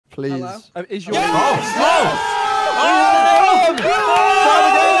Please. Hello? Is your... Oh!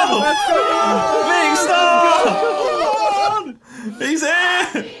 Big stop! He's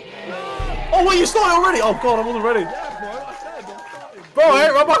here! Oh, wait, you started already? Oh, God, I wasn't ready. Yeah, bro, I said I'm starting. Bro, hey,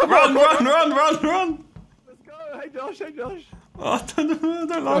 run. Let's go. Hey, Josh. Hey, Josh. Oh, I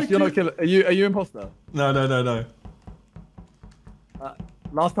don't like Josh, you're not killing... Are you imposter? No.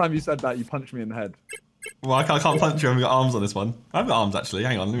 Last time you said that, you punched me in the head. Well, I can't punch you. I've got arms on this one. I've got arms, actually.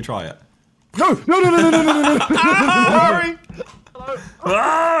 Hang on, let me try it. No. Hurry! Hello.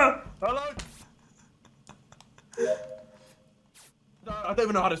 Ah! Hello. No, I don't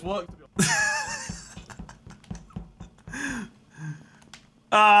even know how this works, to be honest.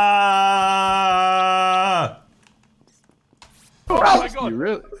 Ah! Oh my god. You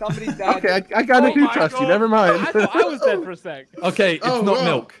really? Somebody's dead. Okay, I kind of do trust you. Never mind. I thought I was dead for a sec. Okay, it's not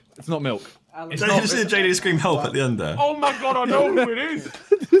milk. It's not milk. Did you see JD scream help at the end there? Oh my god, I know who it is.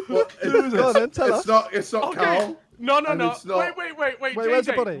 Tell us. It's not Okay. Carl. No. it's not- Wait, where's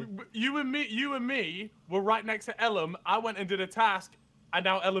the JJ, body? you and me were right next to Ellum. I went and did a task, and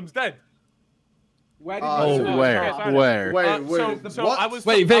now Ellum's dead. Where did Oh, you where? sorry. Where? Wait, So what? I was.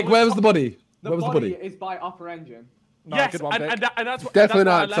 Wait, Vic, where was the body? The Where was the body body? is by upper engine. No, Yes, good one, Vic. and that's what. Definitely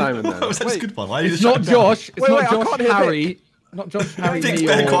that's not why I Simon landed. then. That's a good one. Why are you It's just not shut down? Josh. It's Wait, not I Josh can't hear Harry. Not Josh Harry. Vic's me,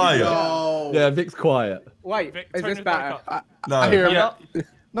 very or- quiet. No. Yeah, Vic's quiet. Wait, Vic, is turn this his mic better? up. No. I hear him. Yeah.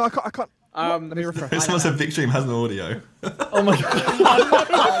 No, I can't. Let me refresh. Someone said Vic stream has no audio. Oh my god.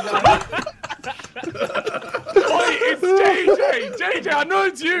 Wait, it's JJ. I know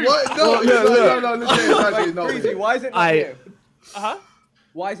it's you. What? No, legit, no. Freezy, why is it not you? Huh?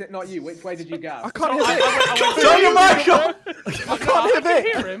 Why is it not you? Which way did you go? I can't hear Vic. Turn your mic on! I can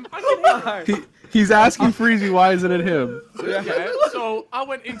hear him. I can hear him. He's asking Freezy, why isn't it him? Yeah. So I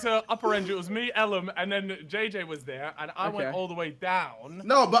went into upper end. It was me, Ellum, and then JJ was there, and I went Okay. all the way down.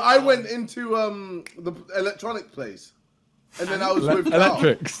 No, but I went into the electronic place. And then I was with Carl.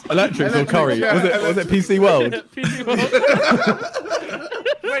 Electrics or Curry? yeah, Was it PC World?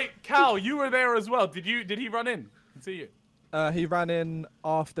 Wait, Cal, you were there as well. Did he run in and see you? He ran in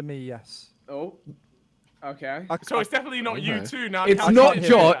after me, yes. Oh. Okay. So it's definitely not you two now. It's Cal, not can't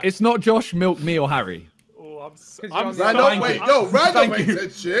hear Josh. that. It's not Josh, Milk, me, or Harry. Oh, I'm Random, sorry. wait, yo, Random ain't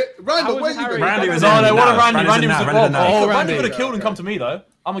said shit. Random, where you Harry? been? Randy was No, in. no, what a Randy. Randy's Randy in was now, the Randy's in now. Oh, Randy Randy. would have killed and come to me, though.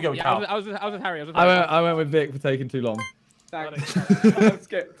 I'm gonna go with Yeah, Cal. I was with Harry. I was with Harry. I went with Vic for taking too long. Thanks. Let's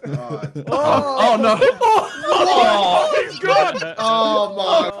skip. Oh, no. Oh, he's good. Oh,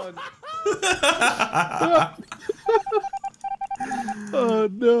 my. Oh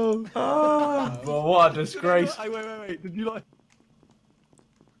no. Well, what a disgrace. Wait. Did you like?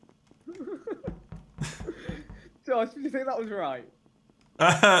 Josh, do you think that was right?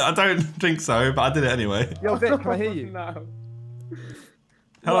 I don't think so, but I did it anyway. Yo, Vic, can I hear you? No.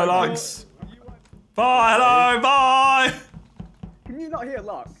 Hello, Lux. Bye, hello, bye. Can you not hear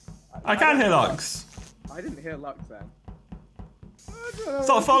Lux? I can hear Lux. I didn't hear Lux then.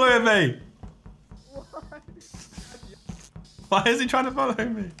 Stop following me. Why is he trying to follow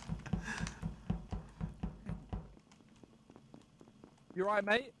me? You right,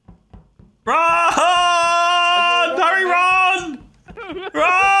 mate? Run! Hurry, run!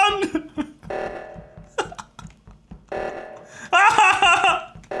 Run!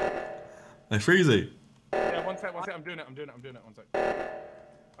 Hey, Freezy. Yeah, one sec. I'm doing it. One sec.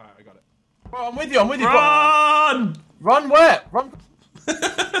 Alright, I got it. Bro, I'm with you. Run! Run where? Run.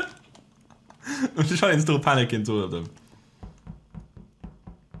 I'm just trying to instill panic into all of them.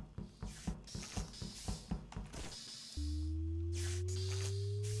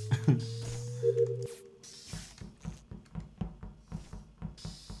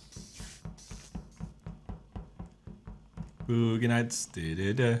 Boogie nights, da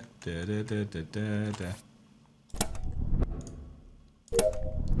da da da da da da da.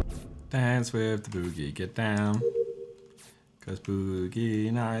 Dance with the boogie, get down. Cause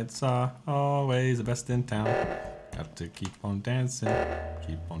boogie nights are always the best in town. Got to keep on dancing,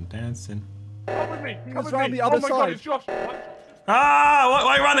 keep on dancing. Come with me. Come was round the other oh my God, side. it's Josh. Ah!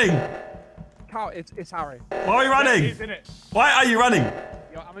 Why are you running? Cal, it's Harry. Why are you running? He's in it. Why are you running?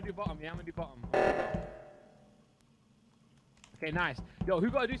 Yo, I'm gonna do bottom. Yeah, I'm gonna do bottom. Okay, nice. Yo, who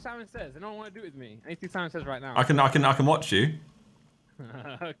gotta do Simon Says? Anyone wanna do it with me? I need to do Simon Says right now. I can watch you.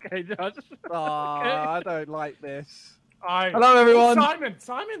 Okay, Josh. I don't like this. Hello, everyone.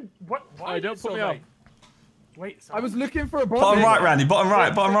 Simon, what? Why don't put me up. Wait, I was looking for a Bottom bottom. right, Randy. Bottom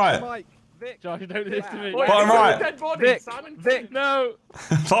right. Bottom right. Mike, Vic. Josh, don't listen to me. Bottom right. Dead body. Vic, Simon. Vic. No.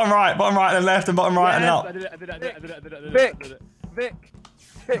 Bottom right, and left, and bottom right, and Yes, up. I did it. Vic. Vic.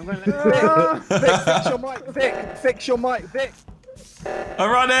 Vic, fix your mic. Vic, fix your mic. Vic. I'm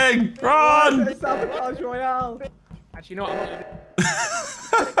running! Run! It's Sabotage Royale. Actually, you know what?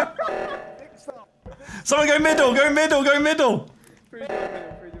 I'm not gonna do. Someone go middle, go middle, go middle! Free do it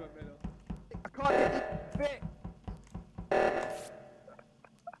middle, free do it middle. I can't hit you. Vic.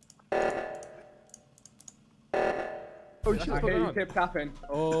 Oh shit! I hear you tip tapping.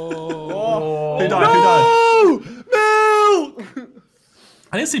 Oh. Who died? Who died? Milk!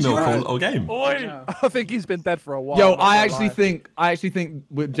 I didn't see Milk all game. Oi! I think he's been dead for a while. Yo, not I gonna actually lie. think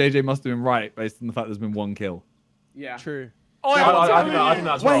JJ must have been right based on the fact there's been one kill. Yeah. True. Oi, I think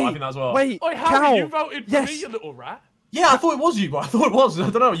that as well. I Wait, think that as well. Wait, Oi, Cal. Harry, you voted for Yes. me, you little rat. Yeah, I thought it was you, but I thought it was. I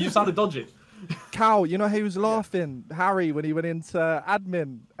don't know. You sounded dodgy. Cal, you know he was laughing, Harry, when he went into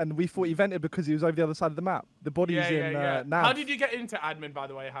admin, and we thought he vented because he was over the other side of the map. The body's in nav. How did you get into admin, by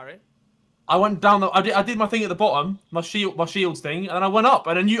the way, Harry? I went down. I did my thing at the bottom, my shields thing, and then I went up,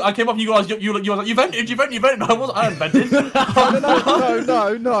 and then I came up, and you guys, you was like, you vented. No, I hadn't vented.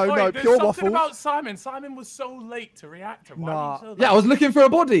 no, Oi, there's pure something waffle. about Simon. Simon was so late to react. Nah. Yeah, I was looking for a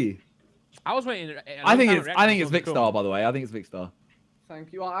body. I was waiting. I think it's Vic Star, by the way. I think it's Vic Star.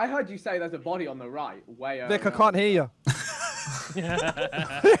 Thank you. I heard you say there's a body on the right. Way over. Vic, I can't hear you.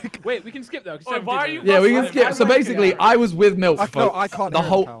 Wait, we can skip though. 'cause Oi, Sam why did are you? know. Yeah, we can skip. So basically, I was with Milk I for can't the hear him,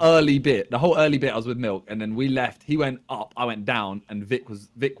 whole Cal. early bit. The whole early bit, I was with Milk, and then we left. He went up, I went down, and Vic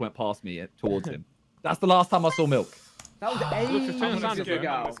went past me towards him. That's the last time I saw Milk. That was ages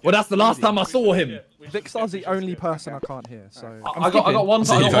ago. Well, that's the last time I saw him. Vic Star's the only person I can't hear, so... I got one.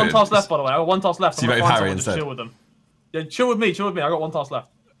 So I you got one voted- task left, by the way. I got one task left. So you I'm voted gonna find Harry someone to instead? chill with them. Yeah, chill with me. I got one task left.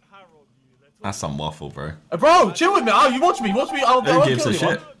 That's some waffle, bro. Bro, chill with me. Oh, you watch me. I'll Who I'll gives kill a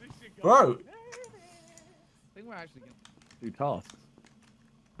anyone. shit? Bro. I think we're actually going to do tasks.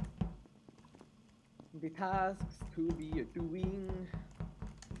 The tasks to be doing.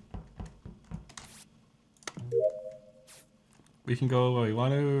 We can go where we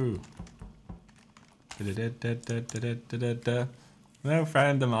want to. Da-da-da-da-da-da-da-da-da. No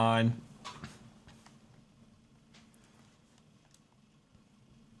friend of mine.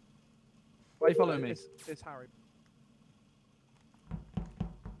 Why are you following me? It's Harry.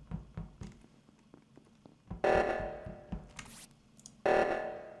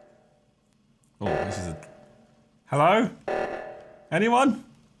 Oh, this is a... Hello? Anyone?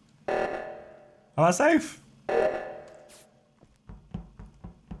 Am I safe?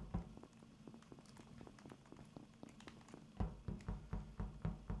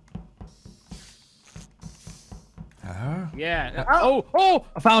 Hello? Yeah. Oh!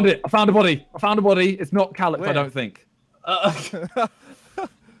 I found it. I found a body. It's not Calix, I Where? don't think.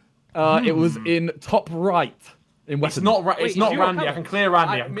 It was in top right. In It's weapons. not. It's Wait, not you got Randy. I covered. can clear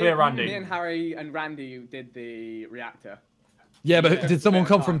Randy. I can clear Me Randy. and Harry and Randy did the reactor. Yeah, but did someone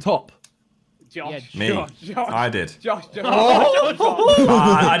come from top? Josh. Me. Josh. I did. Josh.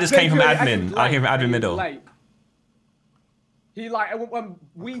 I just came from Literally, admin. I came from admin he was middle. late. He when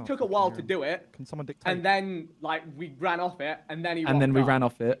we took a while to do it, Can someone dictate? and then like we ran off it, and then he. And then we rocked ran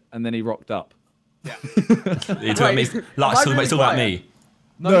up. off it, and then he rocked up. Yeah. You told me. Like, I still really about quiet? me.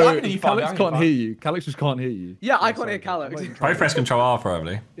 No, I can hear you fine, I Calix can can't hear hear you you. Calix just can't hear you. Yeah, I can't hear Calix. Probably press Control R,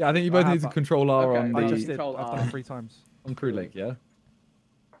 probably. Yeah, I think you both need to but- control R Okay, on I the just did. Control I've R. done it 3 times. on Crew Link, yeah?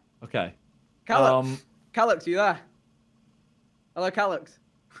 Okay. Calix. Calix, you there? Hello, Calix.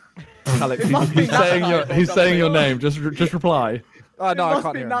 Calix, must be he's that saying type or he's saying your something. name. Just reply. Oh, no, it I must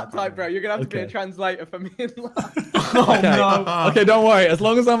can't be hear him. that type, bro. You're gonna have to be a Okay. translator for me in life. Okay. Okay, don't worry. As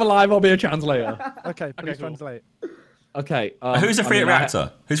long as I'm alive, I'll be a translator. Okay, please cool. translate. Okay. Who's the I free mean,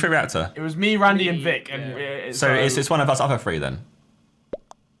 reactor? Who's free reactor? It was me, Randy, and Vic. And So it's one of us other 3 then?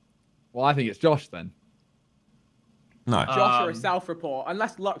 Well, I think it's Josh then. No. Josh or a self-report.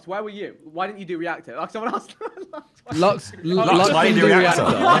 Unless Lux, where were you? Why didn't you do reactor? Like someone else. Lux why didn't did do you reactor.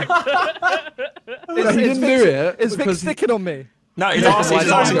 Is He didn't do it. Is Vic because sticking on me? No, he's Yeah, asking, why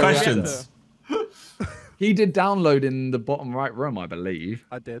he's did asking you go questions. He did download in the bottom right room, I believe.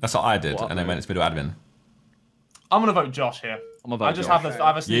 I did. That's what I did, What? and then went to middle admin. I'm gonna vote Josh here. I'm gonna vote I just Josh.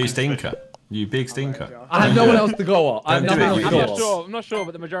 have a You sneaking stinker. You big stinker. I have no one else to go on. I have Don't do nothing it, else you to idiot. go I'm on. not sure. I'm not sure,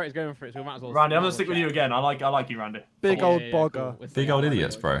 but the majority's going for it, so we might as well. Randy, I'm gonna stick with you again. I like you, Randy. Big old bogger. Big old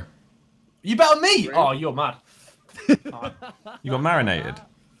idiots, bro. You better me. Oh, you're mad. You got marinated.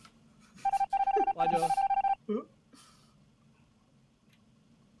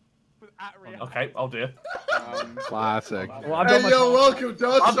 Okay, I'll do it. Classic. Well, I've Hey, done my yo, welcome,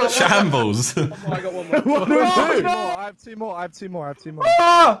 Dodge. Shambles. Oh, I got one more. What do we do? I have two more. I have two more.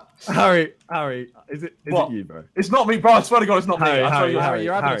 Ah! Harry, is it What? you, bro? It's not me, bro. I swear to God, it's not me. Harry, I swear to God. Harry,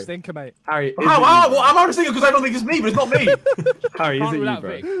 you're having a Harry. stinker, mate. Harry, is How? it you, Well, bro? I'm only thinking because I don't think it's me, but it's not me. Harry, is Can't it rule you, out bro?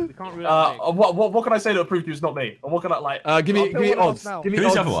 Vic. We can't rule out Vic. What can I say to prove to it's not me? Or what can I like? Give me one of us odds. now. Give me Who's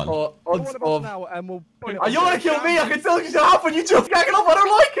odds. the other one? Or One odds of us of. now, and we'll. put it Are you on gonna kill me? I can tell you what happened. You two are gagging off. I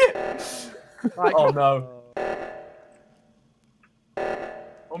don't like it. Oh no.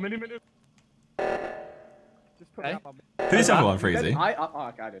 Oh, minute. Just put it up on me. Who's the other one, Freezy? Oh,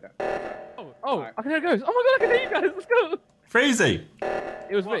 okay, I did it. Oh, I can hear it goes. Oh my god, I can hear you guys. Let's go. Freezy.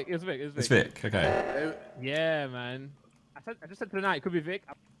 It was Vic. It was Vic. It was Vic. It's Vic. Okay. Yeah, man. I just said to the night, it could be Vic.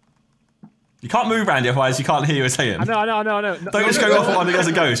 You can't move, Randy, otherwise you can't hear you saying. I know. Don't just go off on as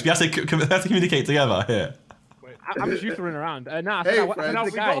a ghost. We have to communicate together here. I'm just used to running around. Nah, Hey, I said friends. out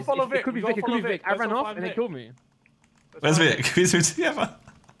We the gotta guys. follow It Vic. could be We Vic. It gotta could be follow Vic. Vic. I ran Let's off find and they Vic. killed me. Where's Vic? He's together.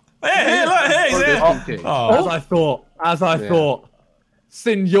 Hey, look, here he's here. As Oh. I thought.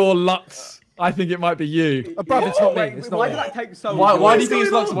 Sin your Lux. I think it might be you. Bruv, it's not me. Wait, It's why not did me. that take so Why long? do you think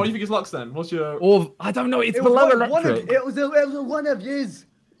it's Lux? Why do you think it's Lux then? What's your? Or I don't know. It's It was below one of, electric. it was one of yours.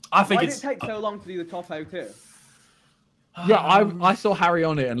 I think Why did it's. it take so long to do the top O2? Yeah, I saw Harry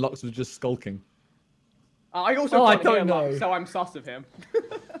on it and Lux was just skulking. I also Oh, I can't hear don't know. Lux, so I'm sus of him.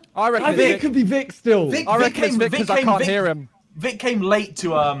 I reckon I it's think it Vic. could be Vic still. I reckon it's Vic because I can't hear him. Vic came late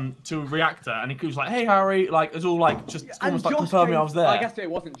to reactor and he was like, "Hey Harry," like it's all like just almost like Josh confirming came- I was there. I guess it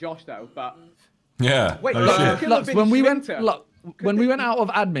wasn't Josh though, but Yeah. Wait, no Lux- shit. Could have Lux, been when we went, Schminter. look, when we went out of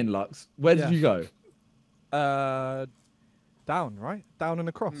admin, Lux, where did Yeah. you go? Down, right? Down and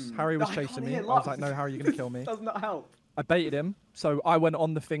across. Harry was I chasing can't me. hear I was Lux. like, no, Harry, you're gonna kill me. does not help. I baited him, so I went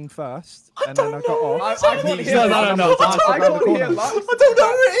on the thing first, and then I got off. I can't He- hear No, Lux. no, no, I can't hear corner. Lux. I don't know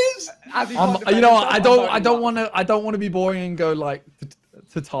where it is. As he can't You know what? defend I himself, don't I'm want to be boring and go like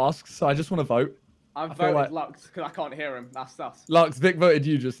to tasks. So I just want to vote. I've feel voted like- Lux because I can't hear him. That's sus. Lux, Vic voted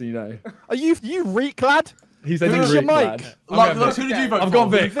you, just so you know. Are you reek, lad? He said Who's you your Rick, mic? lad. Lux, who did you vote I've for?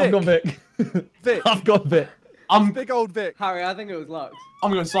 gone Vic. I've gone Vic. Vic. I've gone Vic. I'm Big old Vic. Harry, I think it was Lux.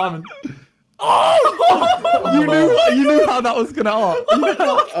 going Simon. You knew how that was gonna arc.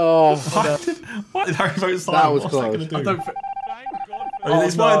 Oh, Why did Harry vote Simon? that was What's that close. gonna do? I don't. Thank God for I mean,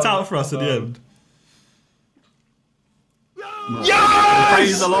 it's worked no. out for us at the end. Yes!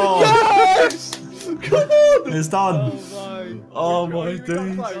 Praise the Lord. Yes! Come on! It's done. Oh my We got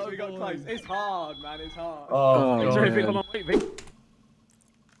days. close. We got close. It's hard, man. It's hard. Oh, Sorry, man. Vic, hold on, wait, Vic.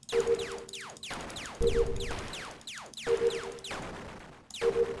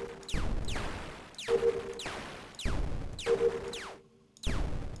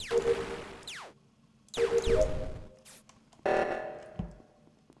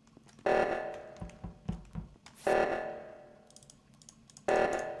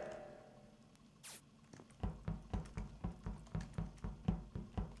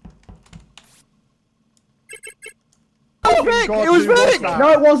 Vic! It was Vic! No,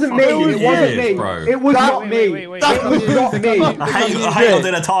 it wasn't me. Fucking It wasn't ears, me. bro. It was not me. Wait, wait, It was not me. I hate on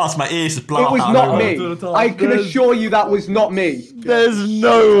doing a task. My ears just blow It out. was out of not nowhere. me. I can assure you that was not me. There's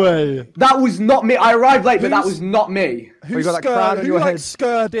no way. That was not me. I arrived late, but that was not me. Who got that crown on your head?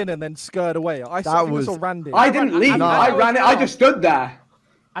 scurred in and then scurred away? I That think was- I saw Randy. I didn't leave. No. I ran it. I just stood there.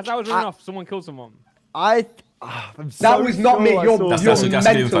 As I was running off, someone killed someone. I'm That so was not me. sure I You're saw That's you're good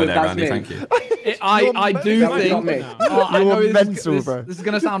mental info if there, that's Randy. me. Thank you. I do That was think. not me. I know You're this, mental, this, bro. this is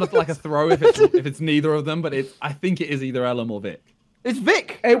gonna sound like a throw if it's neither of them, but I think it is either Ellum or Vic. It's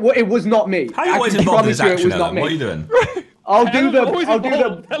Vic. It was not me. How are you I always can involved in promise this you it action, was not Ellen? me. What are you doing? I'll do Ellen's the. always I'll do the.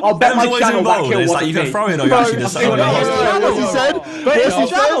 involved. I'll bet Ellen's my always channel that involved. kill It's like wasn't you can me. throw in or you actually just I'll do someone it. else. That's what he said. Where's Yes, his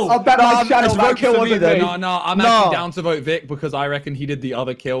channel? I'll bet my channel it's that vote kill for me wasn't then. me. No, I'm No. actually down to vote Vic because I reckon he did the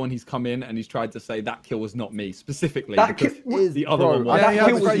other kill and he's come in and he's tried to say that kill was not me specifically That because kill- the other Bro, one was. that Yeah,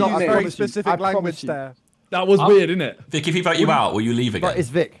 kill he was had not very, me. very I specific promise language you. there. That was weird, isn't it? Vic, if he vote you out, will you leave But again? it's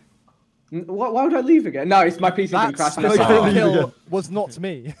Vic. Why would I leave again? No, it's my PC That didn't crash. specific Oh. kill was not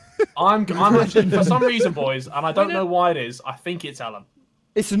me. I'm actually for some reason, boys, and I don't know why it is. I think it's Ellen.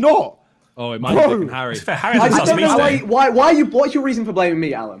 It's not. Oh, it might be Vic and Harry. To be fair, Harry I hasn't don't touched me know today. why you. What's your reason for blaming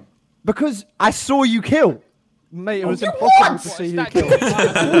me, Alan? Because I saw you kill. Mate, it was impossible to see who killed. That's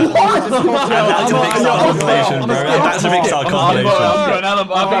a big star calculation, bro. That's a big star I'm calculation. going Ellen.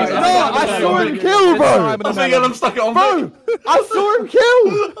 No, I saw him kill, bro. I think Ellen stuck it on Bro, I saw him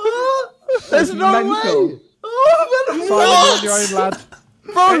kill. There's no mental. way. Simon, you're on your own, lad.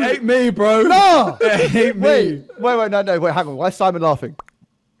 Bro, It ain't me, bro. no. It ain't me. Wait, no, wait, hang on. Why is Simon laughing?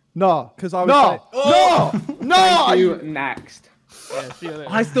 No. Because I was No. like, No. No. You next. Yeah, see you later.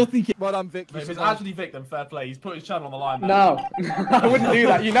 I still think it. Well done, Vic. If it's actually Vic, then fair play. He's put his channel on the line. Man. No, I wouldn't do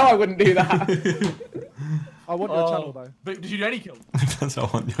that. You know I wouldn't do that. I want your channel though. Vic, did you do any kills? That's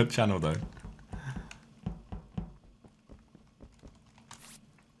not on your channel though.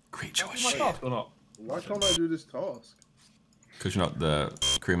 Creature was Is my shit. task or not? Why can't I do this task? Because you're not the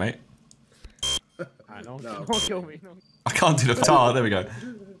crewmate. I don't. No. Don't kill me. No. I can't do the task. There we go.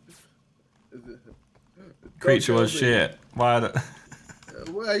 Creature was shit. Why?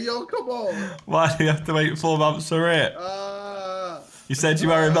 Well, yo, come on. Why do you have to wait 4 months for it? You said you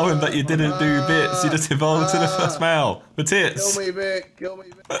were evolving, but you didn't do bits. You just evolved to the first male. The tits. Kill me, Vic. Kill me,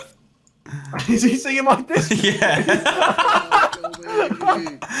 Vic. Is he singing like this? Yeah. Kill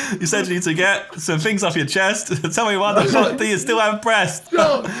me. You said you need to get some things off your chest. Tell me why the fuck do you still have breasts?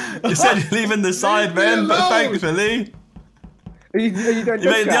 No. You said you're leaving the Sidemen, but alone. thankfully Are you doing you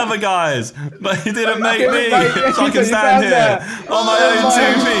made the Zerkaa? other guys, but you didn't make me. Mate, So I can stand here on my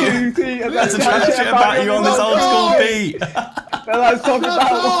own 2 feet. Let's chat shit about you on this old school beat. Let's talk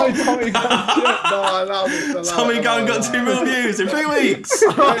about why Tommy got shit. No, allow me. Tommy Gunn got 2 million views in 3 weeks. Yo,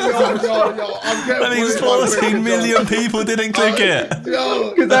 I'm getting That means bullied by 14 million people didn't click it. Yo,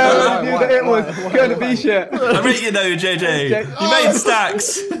 Because I knew that it was going to be shit. I rate you though, JJ. You made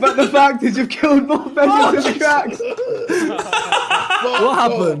stacks. But the fact is, you've killed more vendors in the tracks. What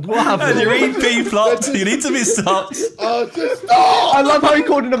happened? What happened? And your EP flopped. You need to be stopped. just stop. I love how he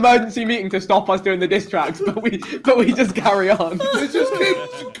called an emergency meeting to stop us doing the diss tracks, but we just carry on. They just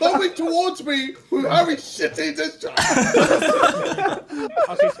keep coming towards me with very shitty distractions.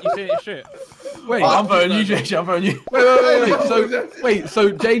 Oh, so you saying it's shit? Wait, I'm voting you, JJ. I'm voting you. wait. So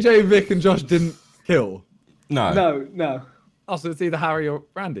JJ, Vic, and Josh didn't kill. No. No. Oh, so it's either Harry or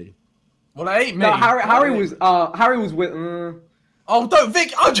Randy. Well, it ain't me. No, Harry was with. Oh, don't,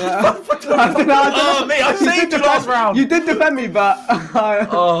 Vic. I just. I don't know. Oh, me. I saved you last round. You did defend me, but.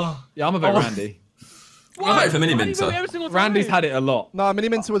 Oh, yeah, I'm a bit Randy. I voted for Mini Why do you go Minter. every single time? Randy's had it a lot. No, Mini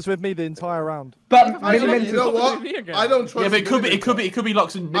Minter was with me the entire round. But You know what? Me again. I don't trust. Yeah, but it could be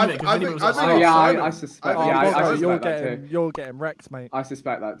Lux and Minimin. I think- I yeah, Simon. I suspect. I Yeah, think I Bro, suspect that too. you're getting wrecked, mate. I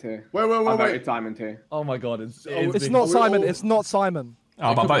suspect that too. Wait, I wait, voted wait. Simon too. Oh my god, it's It's not Simon. It's not Simon.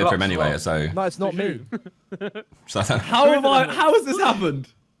 Oh, but I voted for him anyway, so. No, it's not me. So I don't- How has this happened?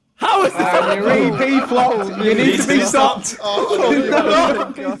 How has this happened? Your EP flopped. You need to be stopped.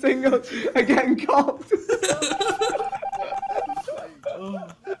 Oh, Singles are getting copped.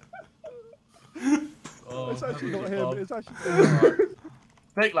 It's actually not him. It's actually.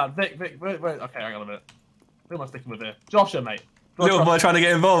 Vic, lad, Vic, wait. Okay, hang on a minute. Who am I sticking with here? Joshua, mate. Little boy trying to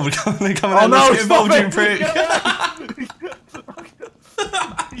get involved. Come on, Oh no, let's get involved, you stop prick.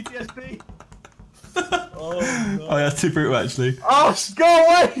 PTSD. Oh, yeah, that's too brutal, actually. Oh, go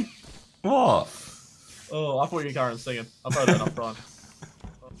away! What? Oh, I thought you were Karen singing. I've heard enough, Brian.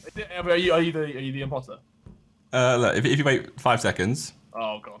 Are you the imposter? Look, if you wait 5 seconds.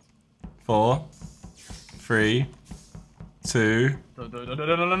 Oh god. 4, 3, 2, No.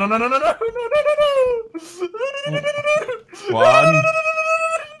 1.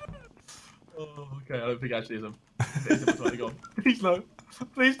 Oh, okay, I don't think actually is him. Please no.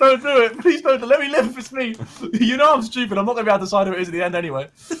 Please don't do it. Please don't. Let me live if it's me. You know I'm stupid. I'm not going to be able to decide who it is at the end anyway.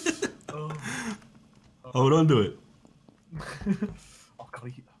 Hold on to it. Oh,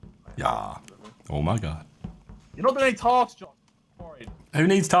 God. Yeah. Oh my god. You're not doing any tasks, John. Sorry. Who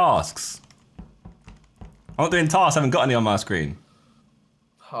needs tasks? I'm not doing tasks. I haven't got any on my screen.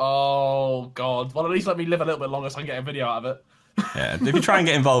 Oh, God. Well, at least let me live a little bit longer so I can get a video out of it. Yeah, if you try and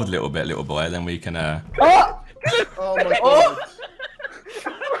get involved a little bit, little boy, then we can. oh my god.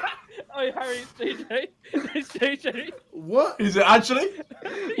 Oh, Harry, it's JJ. It's JJ. What? Is it actually?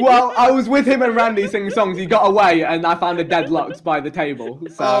 Well, I was with him and Randy singing songs. He got away, and I found a dead Lux by the table.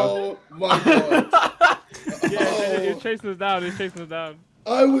 So. Oh my god. Yeah, you're chasing us down. You're chasing us down.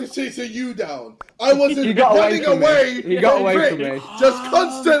 I was chasing you down. I wasn't He got away running from me. away. He got away Rick, from me. Just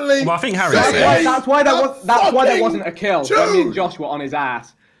constantly. Well, I think Harry's saying, safe. That's why there fucking wasn't a kill. When me and Josh were on his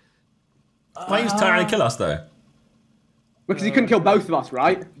ass. Why don't you just turn around and kill us, though? Because he couldn't kill both of us,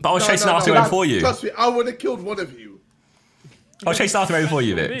 right? But I was chasing no, after no, him for you. Trust me, I would have killed one of you. I was chasing after him for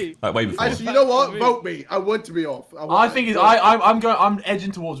you, Me. Vic. Like, way before. Actually, you know what? Vote me. I want to be off. I think it's, I'm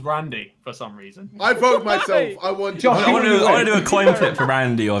edging towards Randy for some reason. I vote myself. I want to. Josh, I want to do a coin flip for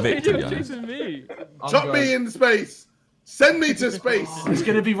Randy or Vic, to be You're honest. chasing me. Chuck me in space. Send me to space. It's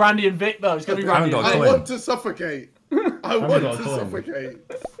gonna be Randy and Vic though. It's gonna be I haven't Randy. got And a I Vic. coin. want to suffocate. I want got a to coin. suffocate.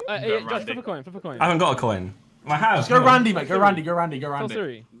 Hey, Josh, Randy. flip a coin. Flip a coin. I haven't got a coin. I have. Go Randy, mate. Go Randy. Go Randy. Go Tell Randy.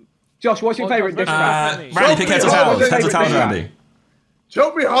 Siri. Josh, what's your favourite diss track? Randy, pick heads or tails. Heads or tails, Randy.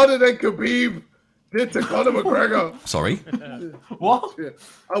 Choke me harder than Khabib. Get to Conor McGregor. Sorry. What? Yeah.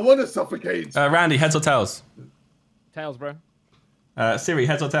 I want to suffocate. Randy, heads or tails? Tails, bro. Siri,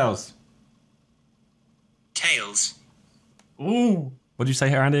 heads or tails? Tails. Ooh. What did you say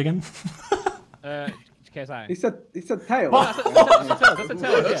here, Andy, again? He KSI. said tail. That's a tails,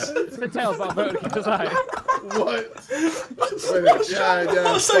 yeah. That's a tails, but I voted KSI. What? Wait, yeah.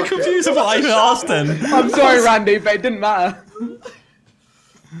 I'm so confused with what I even asked then. I'm sorry, Randy, but it didn't matter.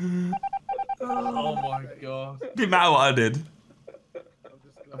 Oh my god. Didn't matter what I did.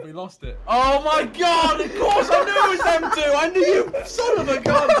 Have we lost it? Oh my god! Of course I knew it was them two! I knew you son of a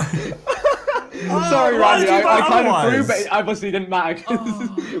gun! Sorry, why Randy, did you I vote kind of otherwise? threw, but it obviously didn't matter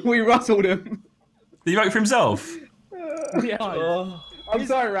because we rustled him. Did he vote for himself? Yeah. I'm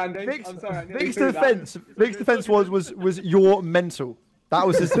sorry, Randy. Vic's, I'm sorry. I nearly Vic's threw that. defense. Vic's defense was you're mental. That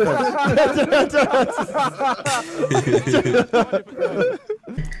was his defense.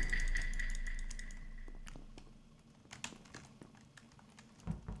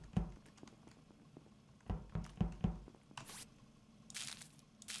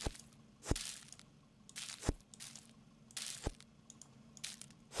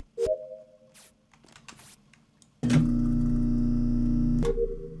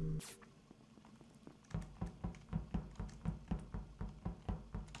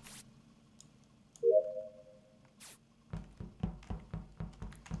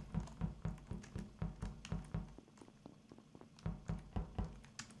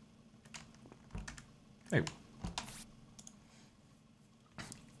 Hey.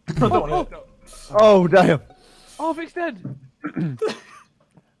 Oh damn! Oh, Vic's dead.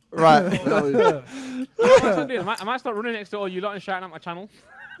 Right. I might start running next to all you lot and shouting at my channel.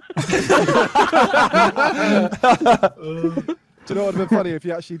 Do you know what would have been funny if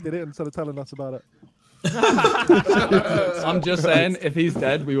you actually did it instead of telling us about it? I'm just saying, if he's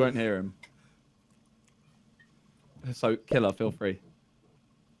dead, we won't hear him. So, killer, feel free.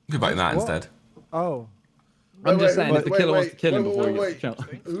 You could vote that What? instead. Oh. I'm just saying, if wait, the killer wants to wait, kill him wait, before he wait, gets the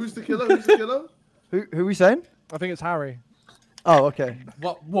channel. Who's the killer? Who's the killer? Who we saying? I think it's Harry. Oh, okay.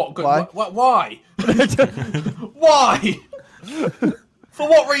 What? Good. Why? Why? Why? For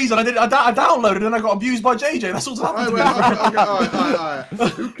what reason? I downloaded and I got abused by JJ. That's what's happened. Okay, all right.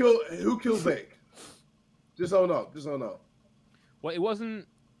 Who killed Vic? Just own up. Well, it wasn't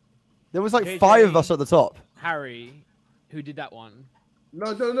There was like JJ 5 of us at the top. Harry who did that one.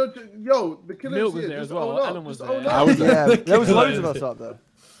 No. Yo, the killer Milk was here. there Just as well. own up. Alan was Just there. own up. I was there. Yeah, there was loads of us up there.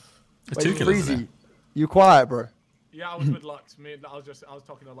 There's two killers in Breezy, you quiet, bro. Yeah, I was with Lux. I was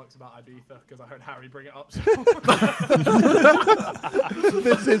talking to Lux about Ibiza because I heard Harry bring it up. So.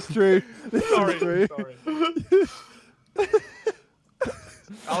 This is true. Sorry. true.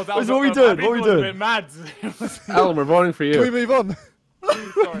 What are we doing? What are we A doing? bit mad. Alan, we're voting for Can we you. move on?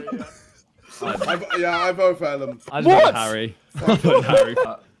 Sorry. Yeah. I vote for Ellen. I just voted Harry. I voted Harry.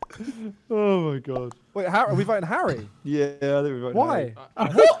 Oh my god. Wait, are we voting Harry? Yeah, I think we're voting Why?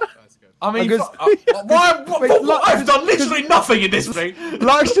 Harry. I mean, Because- why? Wait, look, I've done literally nothing in this thing.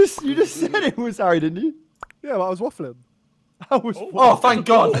 Lux you just said it was Harry, didn't you? Yeah, but I was waffling. I was. Oh, thank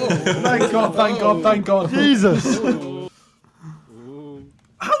God! Thank God! Jesus.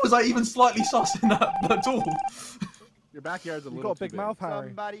 How was I even slightly sus in that at all? Your backyard's a You little got a big mouth, Harry.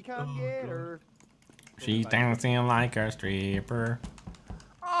 Somebody come get her. She's dancing like a stripper.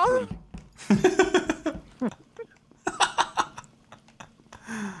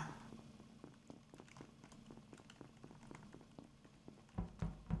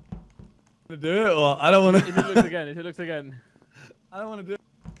 Do it or I don't want If he looks again. I don't want to do it.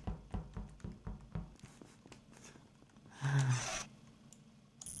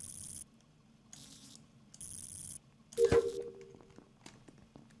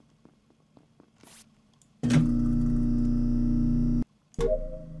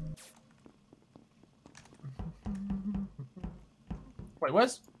 Wait,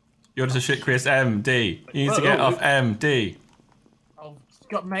 where's? You're just a shit Chris MD. You need to get off MD. Oh,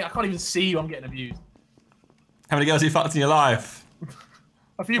 God, mate, I can't even see you. I'm getting abused. How many girls have you fucked in your life?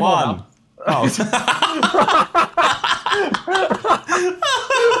 A few more One. now. Oh.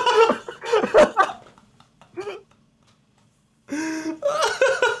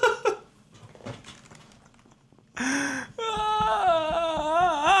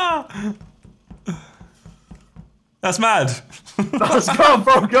 That's mad. Let's go,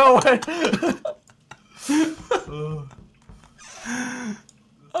 bro. Go away.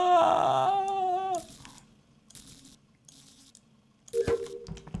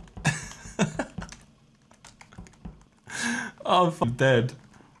 Oh, I'm fucking dead.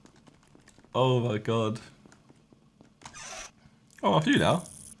 Oh my god. Oh, off you now.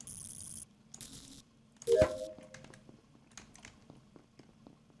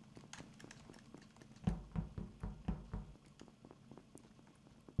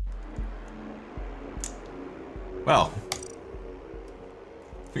 Well,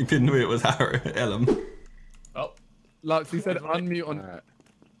 we didn't know it was Harry, Ellum. Oh. Lux, he said unmute on. Alright.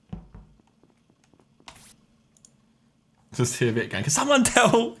 Just hear it again. Can someone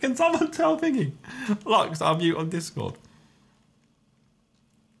tell Thingy? Lux, unmute on Discord.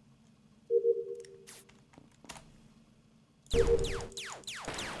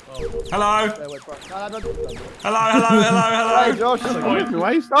 Hello. Hello. Josh.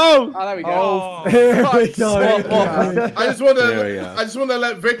 Oh! Oh, there we go. Oh, Here we go. I just want to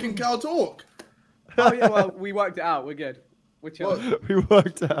let Vic and Cal talk. Oh yeah, well, we worked it out. We're good. We're chill. We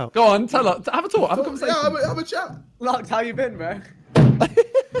worked it out. Go on, tell her. Have a talk. Have a conversation. Yeah, have a chat. Lux, how you been, bro?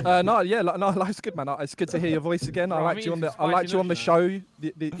 Life's good, man. It's good to hear your voice again. I liked you on the show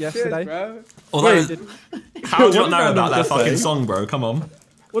yesterday. Cheers, bro. Although, how do you not know about that fucking song, bro? Come on.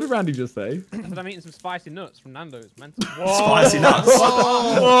 What did Randy just say? But I'm eating some spicy nuts from Nando's. Mental. Spicy nuts. Hey,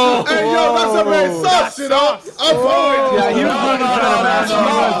 yo, that's a man sauce, you know? I'm for it. Yeah, he was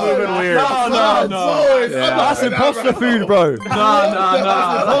moving weird. No. That's imposter food, bro. No. Get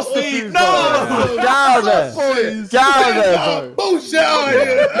out there. Get out there, bro. Bullshit out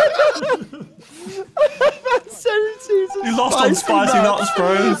here. 17 You lost on spicy nuts,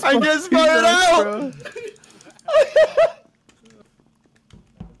 bro. and gets voted out.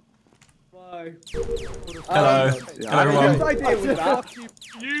 Bye. Hello. Hello, everyone. Whose idea was that?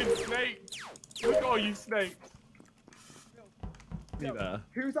 You snake. Look at all you snakes.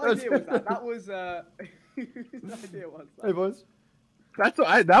 Whose idea was that? That was whose idea was that? Hey, boys. That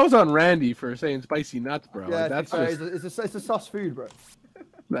was on Randy for saying spicy nuts, bro. Yeah, Like, that's just, it's a sus food, bro.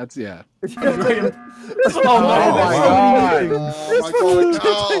 that's yeah. Oh my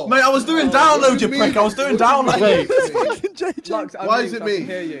god. Mate, I was doing download, you prick. I was doing download. Lux, Why is it me? I can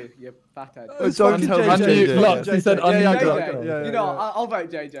hear you, you fathead. It's on JJ. Lux, he said unmute. JJ. You know, I'll vote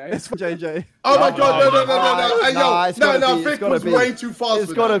JJ. It's for JJ. Oh my god, no. Hey, Nah, yo, Vic was way too fast It's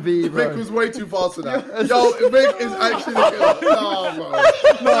for gotta that. be, bro. Vic was way too fast for that. Yo, Vic is actually the killer. No, bro.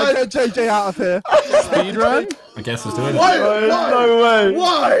 No, get JJ out of here. Speed run? I guess let's do it. Why? No way.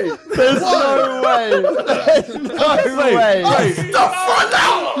 Why? There's no way. There's no way. The front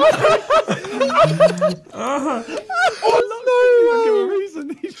out! Give a reason.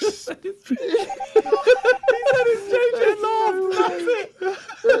 He just said it's JJ laughed.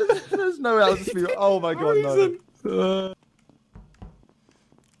 That's it. There's no way else to be. Oh my god, no.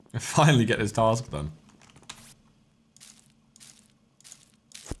 Finally get this task done.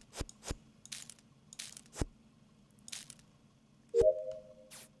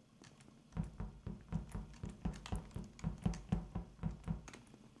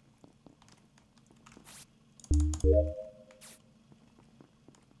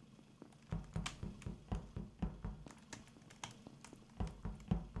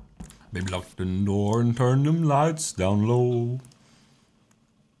 Maybe lock the door and turn them lights down low.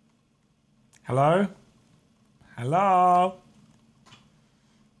 Hello? Hello?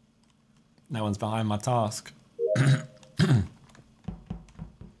 No one's behind my task.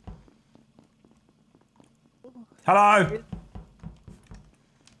 Hello?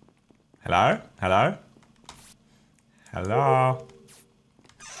 Hello? Hello? Hello?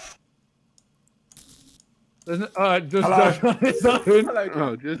 Oh, just Josh,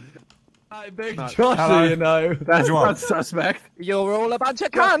 you know. that's suspect. You're all a bunch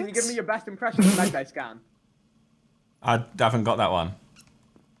of Can you give me your best impression of Medbay scan? I haven't got that one.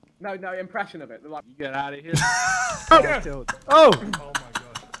 No, impression of it. Like, You get out of here. Oh! Oh my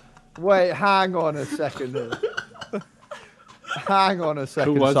god. Wait, hang on a second here. Hang on a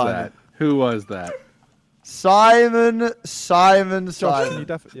second, Who was Simon. that? Who was that? Simon. Josh, you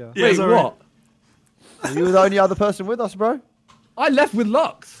definitely, yeah. Yeah, Wait, sorry. what? You were the only other person with us, bro. I left with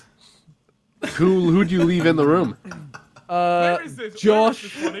Lux. Who'd you leave in the room? Where is this?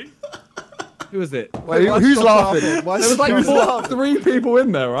 Josh. Where is this, Who is it? Wait, who's laughing? Why There was like three people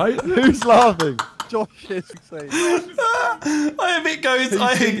in there, right? Who's laughing? Josh is insane. It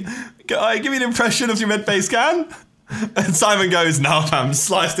goes, give me an impression of your medbay scan. And Simon goes, no, fam,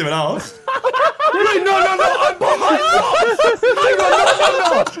 sliced him in half. Wait, no, I'm behind.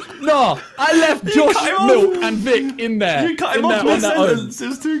 No, I left Josh, cut him off. Milk, and Vic in there. You cut him in off there mid on their own. sentence. It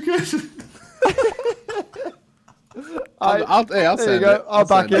was too good. I'll There you send go. it. I'll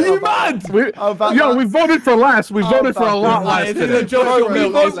back send it. You mad? I'll back Yo, that. we voted for less. We voted for a lot less It's either today. Josh or We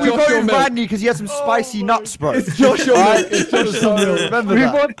Milk. voted It's Josh or Milk. Randy because he had some spicy nuts, bro. It's Josh or Right? Milk. It's Josh or Milk. Remember We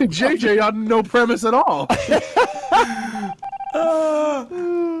that. voted JJ on no premise at all.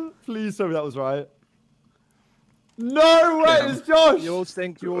 Please tell me that was right. No way, it's Josh. You all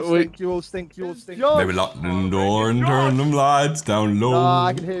stink. You all stink. You all stink. You all stink. Josh. Maybe lock the door and turn them lights down low. Nah,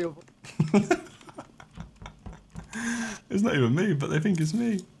 I can hear you. It's not even me, but they think it's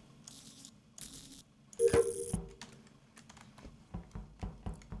me.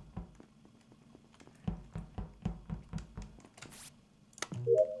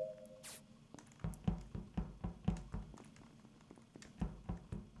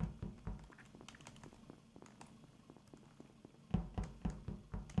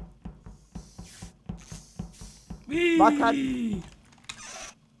 My cat.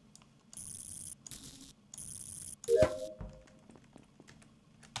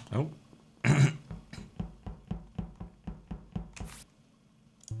 Oh.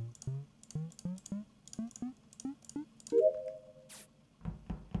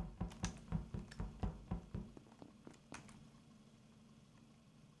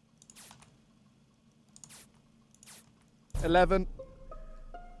 $11.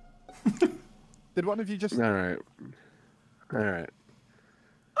 Did one of you just? All right. All right.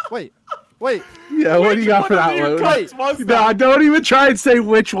 Wait. Yeah, what do you got for that one? Wait, No, don't even try and say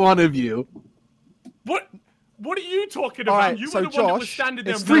which one of you. What are you talking about? Alright, You so were the one that was Josh, standing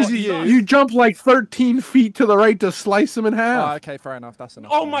there. it's blocking Freezy you. us. You jump like 13 feet to the right to slice him in half. Okay, fair enough. That's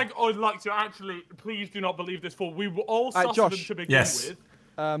enough. Oh my god, Lux, you actually, please do not believe this fool. We were all sus of them Josh. to begin Yes.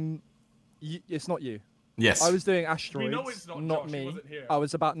 with. It's not you. Yes. I was doing asteroids, know it's not Josh, he me. wasn't here. I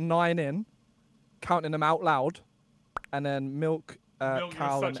was about 9 in, counting them out loud, and then Milk, Milk,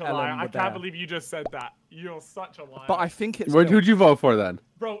 Cal, you're and such a Ellen liar. I were can't there. believe you just said that. You're such a liar. But I think it's Who'd Milk, you vote for then?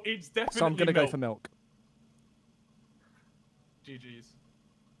 Bro, it's definitely so I'm gonna go Milk. for Milk. GG's.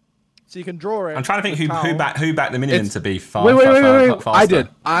 So you can draw it. I'm trying to think with who Cal. backed the minion It's- to be far. Wait. faster. I did.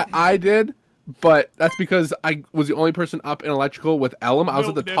 I did. But that's because I was the only person up in electrical with Ellum. I was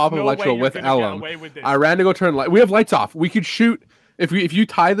at the There's top of no electrical way you're with gonna get Ellum. away with this. I ran to go turn light. We have lights off. We could shoot if you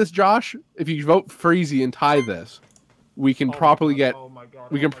tie this, Josh. If you vote Freezy and tie this, we can properly get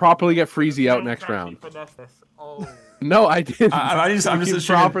Freezy out next round. Oh. No, I didn't. I'm just We can assuming,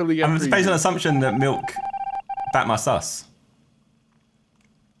 properly get I'm just based on Freezy. assumption that Milk backed my sus.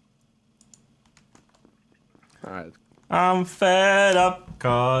 All right. I'm fed up,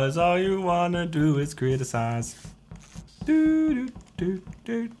 cause all you wanna do is criticize. Do do do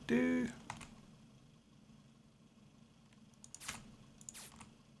do do.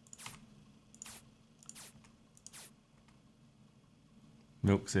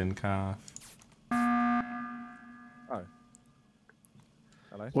 Milk's in calf. Oh.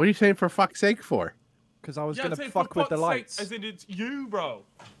 Hello. What are you saying for fuck's sake for? Because I was Yeah, gonna say, for fuck with the fuck's sake, lights. as in it's you, bro.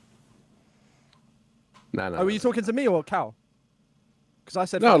 No. Oh, were you talking to me or Cal? Because I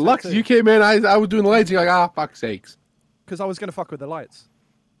said No, Lux, you came in. I was doing the lights. You're like, fuck's sakes. Because I was gonna fuck with the lights.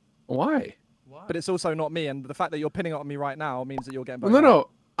 Why? But it's also not me, and the fact that you're pinning it on me right now means that you're getting. Well, no.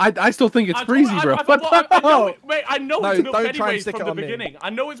 I still think it's I Freezy, thought- bro. I know it, wait, I know No, it's Milk don't try and anyways stick from it the on me. beginning. I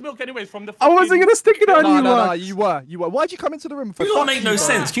know it's Milk anyways from the I wasn't gonna stick it on you, No, Lux. you were. Why'd you come into the room? For You don't fuck make you, no bro?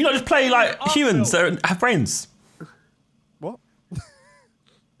 sense. Can you not just play like humans that have brains? What?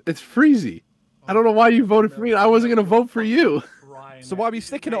 It's Freezy. I don't know why you voted for me. I wasn't gonna vote for you. So why were you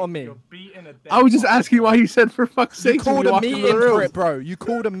sticking it on me? I was just asking why you said for fuck's You sake. when called we a walked into meeting the room. for it, bro. You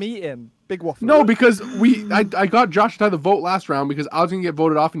called a meeting. Big waffle. No, because I got Josh to tie the vote last round because I was gonna get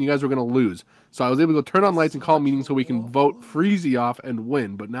voted off and you guys were gonna lose. So I was able to go turn on lights and call a meeting so we can vote Freezy off and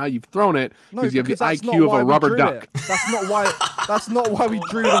win. But now you've thrown it because you have the that's not IQ of why a we rubber drew duck. it. That's not why. That's not why we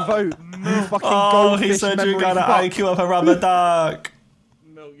drew the vote. You fucking Oh, goldfish he said you memory got an fuck. IQ of a rubber duck.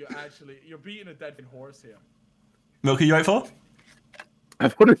 Milk, you're beating a dead horse here. Milk, are you right for? I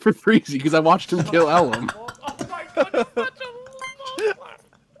voted for Freezy because I watched him kill Ellum. Oh my god, you're such a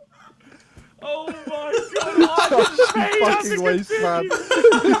oh my god, You fucking waste, man.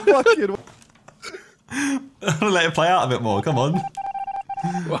 You fucking. Let it play out a bit more. Come on.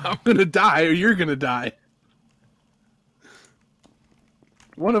 Well, I'm gonna die or you're gonna die.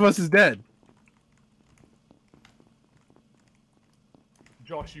 One of us is dead.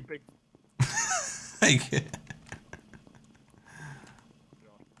 Josh, you big. Thank you.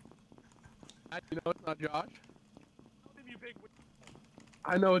 You know it's not Josh. You big.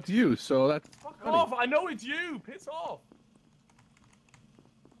 I know it's you, so that's Fuck off! I know it's you. Piss off.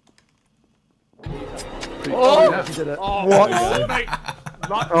 Oh, You did it. Oh, What? mate.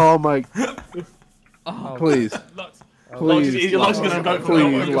 Lux, oh my! Please, Lux. please, Lux is gonna vote for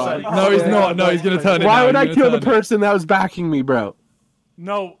please, Milk. Lux. No, he's not. No, he's gonna turn it. Why now. would I He's kill gonna the turn it. person that was backing me, bro?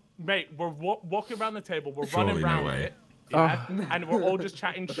 No, mate. We're walking around the table. We're Surely running no around way. it. Yeah, and we're all just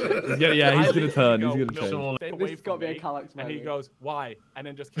chatting shit. Yeah, he's I gonna literally turn. He's go, gonna "Milk, turn. stay away This has from got to be a me." Calyx And he moment. goes, "Why?" And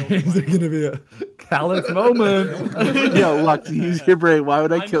then just kills Is it him. gonna be a Callous moment? Yo, Lux, use your brain. Why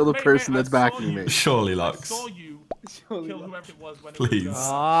would I kill the Mate, person I that's saw backing you. me? Surely, I Lux. saw you kill whoever it was when it Please. was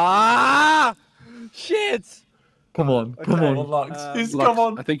Ah, shit. Come on. Lux, Come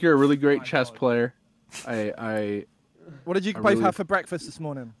on. I think you're a really great chess player. What did you I both really- have for breakfast this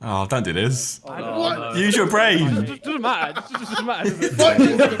morning? Oh, don't do this. What? Use your brain. It doesn't matter. It doesn't matter. Does it? Fuck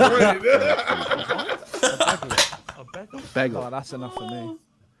you for the brain. Bagel. Oh, that's enough for me.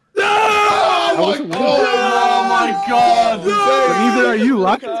 Oh my god! But neither are you,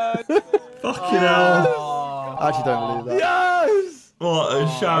 Lux. Fucking hell. I actually don't believe that. Yes! What a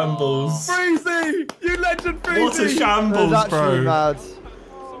shambles. Freezy! You legend Freezy! What a That's shambles, actually bro. mad.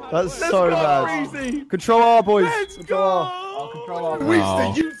 That's so mad. Freezy! Control R, boys. Let's Control R. go! Control R. We Wow.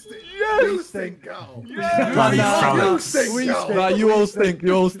 stink, you stink. You stink, Cal. Bloody You Frolics. stink, Cal. Nah, you all stink.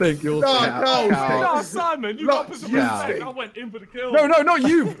 You all stink. You all Nah, stink. Cal No, stinks. Simon, you Look, opposite you what you said. stink. I went in for the kill. No, not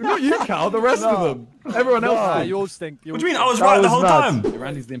you. Not you, Cal. The rest of them. Everyone else. Ah, stinks. you all stink. What do you mean? I was That right the was whole mad. time.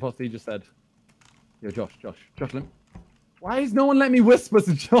 Randy's the imposter. He just said. Yo, Josh, Lim. Why is no one letting me whisper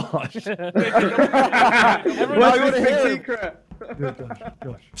to Josh? Everyone I got wanna a hear him. secret.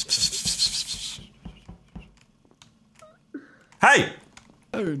 Josh. Hey!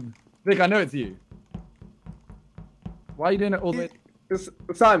 Vic, I know it's you. Why are you doing it all the way?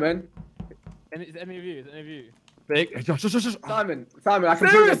 Simon, Is it any of you? Is it any of you? Vic, Josh. Simon, I can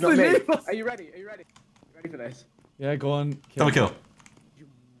prove it's not me. Seriously, Are you ready? Ready for this? Yeah, go on. Double kill.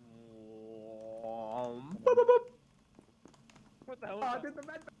 What the hell? Oh, I did the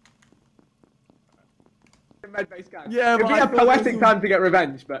med base scan. Yeah, It'd but be I a thought poetic this was- time to get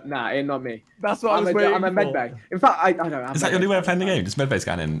revenge, but nah, ain't not me. That's what I I'm was waiting I'm a med for. bay. In fact, I don't know. Is that your new way of playing the game? Just medbay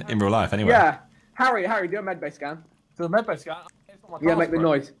scan in real life, anyway? Yeah. Harry, do a med base scan. To the medbay scan. It's not my You gotta task, make the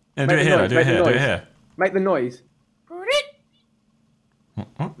bro. noise. Yeah, do Make it the here, noise, do it make the here, do it noise. here. Make the noise. Is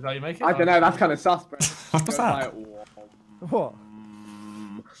that how you make it? I don't know. That's kind of sus, bro. What's that? What?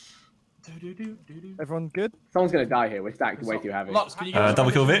 Everyone good? Someone's gonna die here. We're stacked way too heavy. Lux, can you give us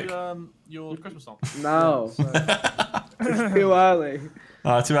Double kill permission Vic? to, your Christmas song. No. It's too early.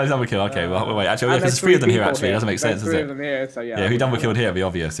 Too early double kill. Okay, well, wait. Actually, yeah, And there's there's three of them here, people actually. It doesn't make There's sense, does three it? of them here, so yeah. Yeah, who double killed here? It'd be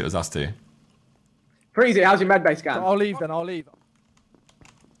obvious. It was us two. Freezy, how's your med base scan? I'll leave then. I'll leave.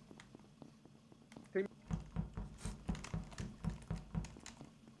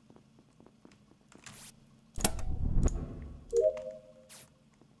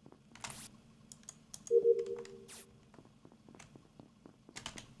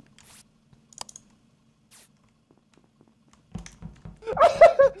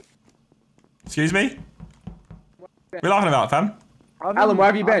 Excuse me? We're laughing about, fam. Alan, where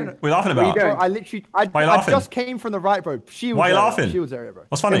have you been? We're laughing What are you about. doing? I literally, Why are you I laughing? just came from the right, bro. Shields Why are you area, laughing? Shields area, bro.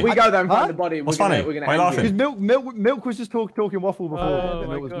 What's funny? If we go there and find Huh? the body, What's we're funny? gonna Why are you end you. laughing? Because Milk was just talking waffle before. Oh and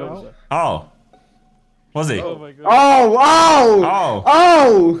my Milk was God. Milk. Oh. Was he? Oh my god. Oh!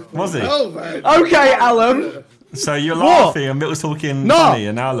 Oh. Was he? Oh, man. Okay, Alan. So you're laughing and Milt was talking No. funny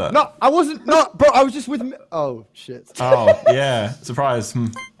and now look. No, I wasn't. No, bro, I was just with. Oh shit. Oh, yeah. Surprise.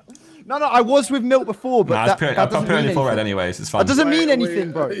 No, I was with Milk before, but Nah, that I've doesn't put it on mean your forehead anything. anyways. It's fun. That doesn't mean Wait,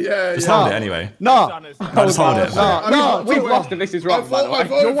 anything, bro. Yeah, Just yeah. hold it anyway. No, No, just hold it. no. We've lost if this is wrong, by the way.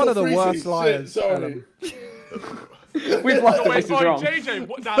 voted You're one for of the Freezy. worst Shit, liars, Sorry. We've lost if Wait, this is sorry, wrong. JJ,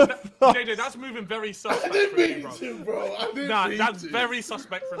 JJ, that's moving very I suspect didn't from you, mean bro. to, bro. I didn't Nah, mean that's to. very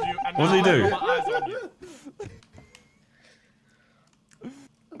suspect from you. And What now did he do? I've got my eyes on you.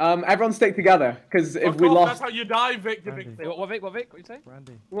 Everyone stick together, because if Fuck we off, lost, that's how you die, Vic. The Wait, Vic. what Vic? What you say?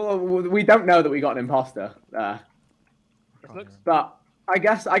 Randy. well, we don't know that we got an imposter. Yes, looks. But I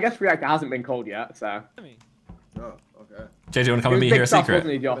guess Reactor hasn't been called yet, so. Oh, okay. JJ, you want to come He with was me and big hear a sus, secret?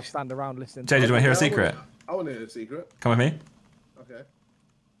 wasn't he, Gotta Josh? stand around listening. JJ, do you want to hear a secret? I want to hear a secret. Come with me. Okay.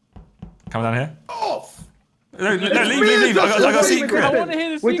 Come down here. Off! No, leave. I got a Let's secret. I want to hear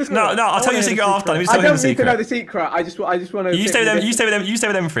the We're secret. just- No, I'll tell you a secret after. Let me just I tell you the don't need to know the secret. secret. I just want to. You stay with them. You stay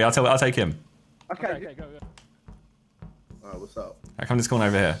with them three. I'll take him. Okay. Okay, go. Alright, what's up? I come to this corner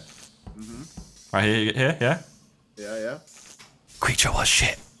over here. Right here, yeah. Yeah. Creature was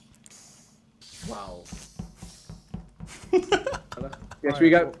shit. Wow. Yeah, should we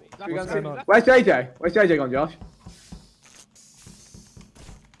go? Should we go and What's going see? on? Where's JJ? Where's JJ gone, Josh?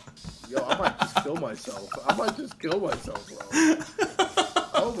 Yo, I might just kill myself. Bro.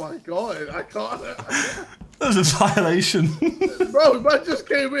 Oh my god, I can't. That was a violation. Bro, man just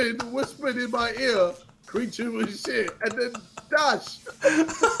came in, whispered in my ear, creature was shit, and then dash.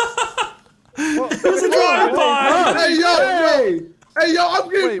 It was a drive-by. Hey, yo, I'm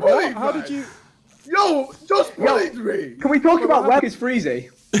getting Wait, bullied, what? How man. did you? Yo, just bullied me. Can we talk about where is Freezy?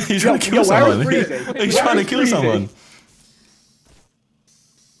 He's trying to Yo, kill where is someone. Freezy? He's Where trying to is kill Freezy? someone.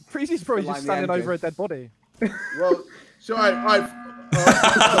 Freezy's probably Line just the standing engine. over a dead body. Well, so I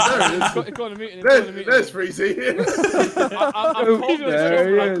There it is. Go on a meeting. There's Freezy.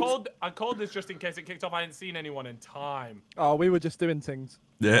 I called this just in case it kicked off. I hadn't seen anyone in time. Oh, we were just doing things.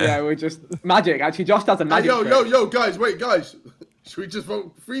 Yeah, we're just magic. Actually, Josh does a magic. Yo, guys, wait, guys. Should we just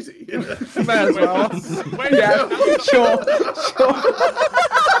vote Freezy? May as well. Wait, Yeah, sure.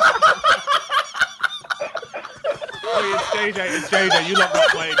 Oh, it's JJ. You lot got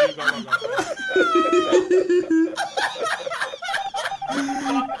played. You got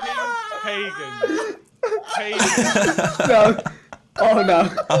Pagans. No. Oh no.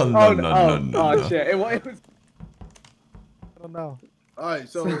 No. Shit. It was. Oh no. Alright,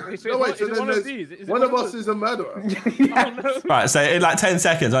 so Is no, wait, so it then one of there's these? Is it one one of of us is a murderer. Right, so in like 10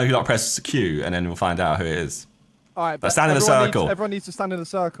 seconds, I've got to press Q, and then we'll find out who it is. All right, But stand in a everyone circle. Everyone needs to stand in a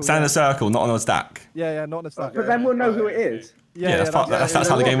circle. Stand in a circle, not on a stack. Yeah, not in a stack. But then we'll know who it is. Yeah, that's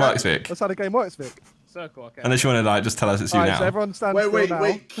how the game works, Vic. That's how the game works, Vic. Circle, okay. Unless you want to like just tell us it's you Alright, now. so everyone stand still now.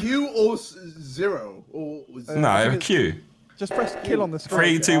 Wait, Q or 0? Or No, Q. Just press kill on the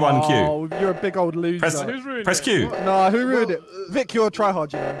screen. 3, 2, 1, Q. Oh, you're a big old loser. Press Q. No, who ruined it? Vic, you're a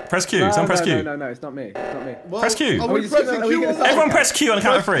tryhard, you know. Press Q. Someone press Q. No, it's not me. It's not me. Well, Press Q. Are we pressing Q? Everyone press Q on the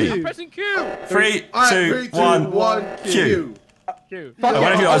count of 3. I'm pressing Q. 3, 2, 1, Q. Q. I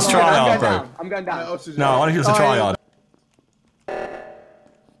wonder if you was tryhard, bro. I'm going down. No, I wonder if you was a tryhard.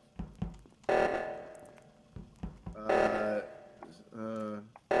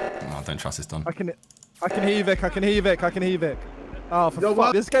 Oh, I don't trust this Don. I can hear you, Vic. I can hear you, Vic. Oh, for fuck.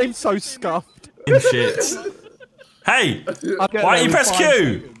 what? This game's so scuffed. In shit. Hey! Why don't you press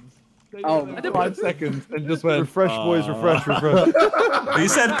Q? Oh, 5 seconds and just went. Refresh, boys, refresh. You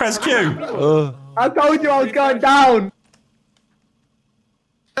said press Q. I told you I was going down.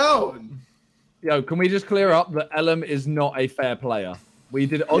 Down. Yo, can we just clear up that Ellum is not a fair player? We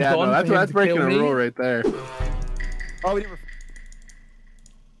did odds Yeah, on. no, for him that's to breaking kill a me. rule right there. Oh, we didn't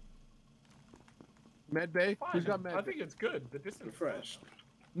Med Bay? Who's got Med I Bay? think it's good. The distance. Fresh.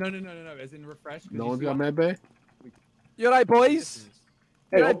 No. As in refresh. No one's got Med Bay? You alright, boys?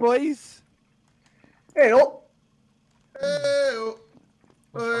 You alright, boys? Hey, oh. I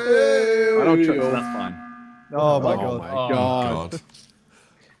don't trust That's fine. Oh my Oh god. my God. god.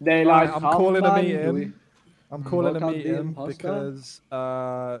 Daylight. I'm calling a come meeting. I'm calling a Lock up the meeting imposter. because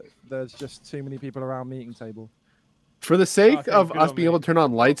there's just too many people around meeting table. For the sake Okay, of good us on being me. able to turn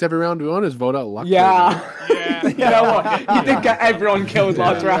on lights every round, do we want to just vote out luck? Yeah. Yeah. You know what? You did get everyone killed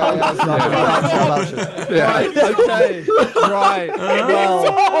last round. Yeah. Okay. Right.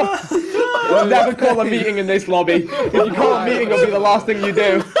 Well, We'll never call a meeting in this lobby. If you call a meeting, it'll be the last thing you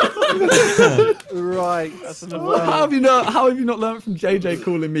do. right. How have you not learned from JJ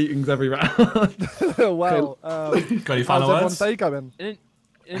calling meetings every round? Well, Got any how's final everyone's words? day going?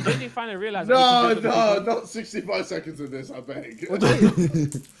 And then you finally realize. No, not 65 seconds of this, I beg.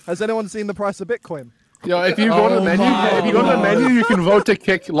 Has anyone seen the price of Bitcoin? Yo, if you go to the menu, you can vote to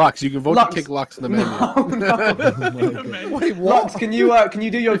kick Lux. You can vote Lux. to kick Lux in the menu. Wait, what? Lux, can you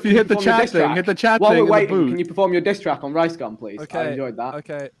do your? If you hit the perform your chat diss thing, track? hit the chat While thing we're in the waiting, booth. can you perform your diss track on Rice Gun, please? Okay. I enjoyed that.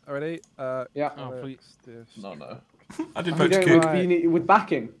 Okay. Ready? Yeah. Oh, please. No. I did You vote to don't Q. with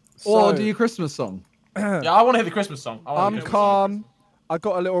backing. Or do your Christmas song? Yeah, I want to hear the Christmas song. I'm calm. I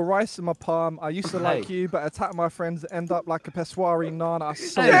got a little rice in my palm. I used to like you, but attack my friends end up like a Pessoari nana. I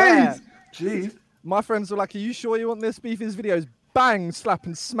swear. Jeez. My friends were like, "Are you sure you want this beef? His videos, bang, slap,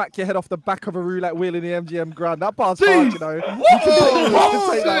 and smack your head off the back of a roulette wheel in the MGM Grand." That bar's hard, you know. You can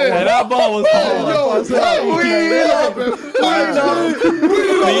take that one. That bar was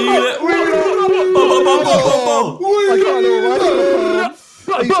I got a little rice in my palm.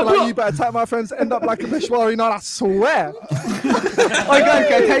 I used to like you, but attack my friends end up like a Pessoari nana. I swear.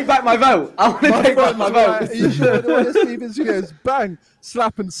 Okay, take back my vote. I want to take back my vote. Are you sure you want to see his videos? Bang,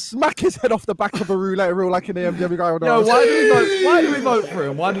 slap, and smack his head off the back of a roulette wheel like an MGM guy. Yo, why do we vote for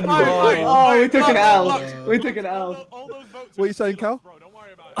him? Why did we vote for him? Oh, we took an L. We took an L. All those votes What are you saying, Cal? bro, don't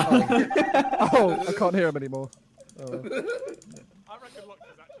worry about it. Oh, I can't hear him anymore. I reckon Lux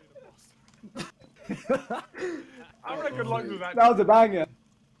was actually the boss. I reckon Lux was actually. That was a banger.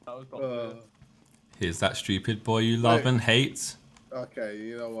 That was probably Here's that stupid boy you love and hate. Okay,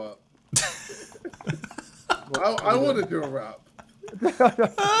 you know what? I want to do a rap. What's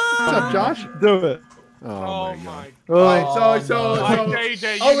up, Josh? Do it. Oh my Alright, so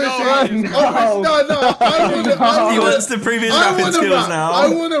JJ, you know He wants the previous rapping skills now. I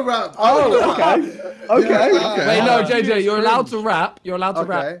want to rap. Oh, okay. Wait, no, JJ, you're allowed to rap. You're allowed to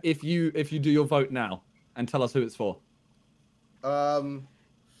rap Okay. if you do your vote now and tell us who it's for. You're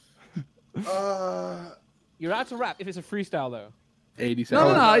allowed to rap if it's a freestyle though. 80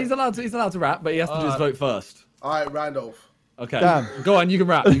 No, seconds. he's allowed to rap, but he has to do his vote first. Alright, Randolph. Okay. Damn. Go on, you can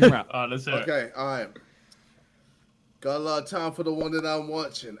rap. You can rap. Let's hear it. Okay, all right. Got a lot of time for the one that I'm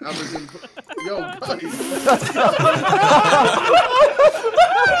watching. Amazon. Yo, buddy.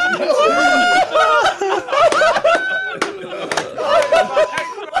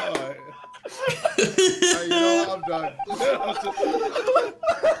 You know, I'm done.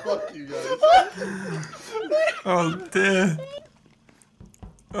 Fuck you guys. Oh dear.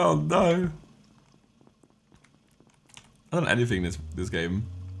 Oh no. I don't know anything this game.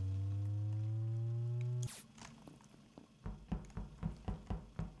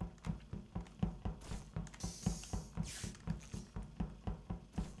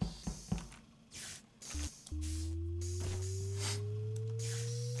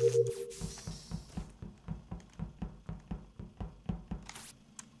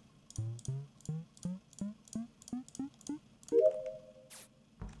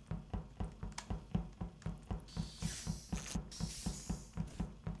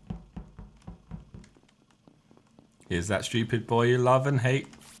 Is that stupid boy you love and hate?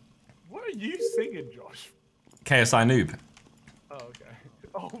 What are you singing, Josh? KSI Noob. Oh, okay.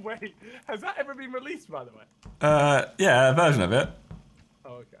 Oh, wait. Has that ever been released, by the way? Yeah, a version of it.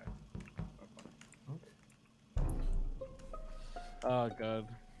 Oh, okay. Oh god.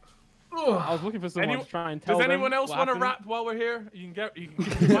 I was looking for someone to try and tell Does them anyone else what want to happened. rap while we're here? You can get.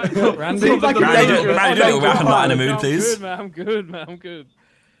 Randy, Seems like Randy, dangerous. do a little rap and lighten the mood, please. I'm good, man. I'm good.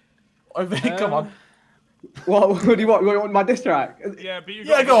 Oh, Vic, come on. What do you want? You want my diss track? Yeah, but you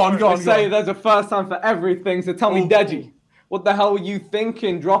Yeah, go on, go on. Say there's a first time for everything, so tell me, Deji, what the hell were you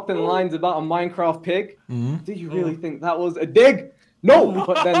thinking dropping lines about a Minecraft pig? Did you really think that was a dig? No,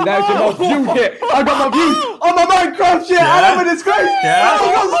 but then there's your most view hit. I got my views on my Minecraft shit. Yeah. I am a disgrace. Yeah.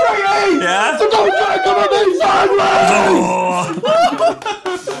 I got straight A. Yeah. So don't try to come at me sideways.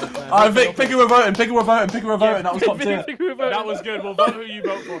 Oh. Vic, pick who we're voting. Pick who we're voting. Pick who we're voting. That was top tier. That was good. We'll vote who you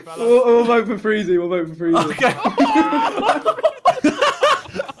vote for, fella. We'll vote for Freezy. We'll vote for Freezy. Okay.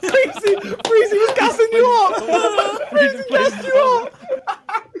 Freezy was gassing you up. Freezy gassed you up.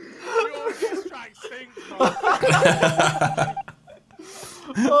 Your diss track stinks, bro.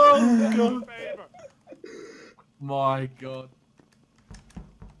 Oh god. My god.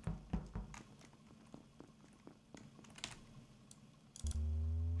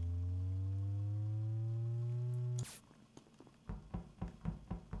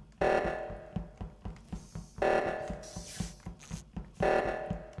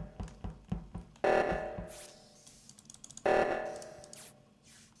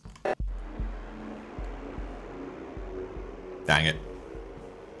 Dang it.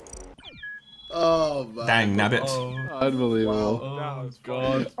 Oh, man. Dang nabbit. Unbelievable. Oh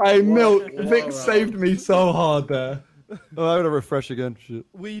god. Hey, Milk, Vic Wow. saved me so hard there. Oh, I'm gonna refresh again. Shit.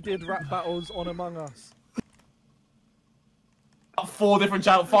 We did rap battles on Among Us. 4 different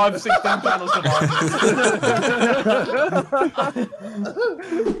channels, 5 or 6 damn channels combined.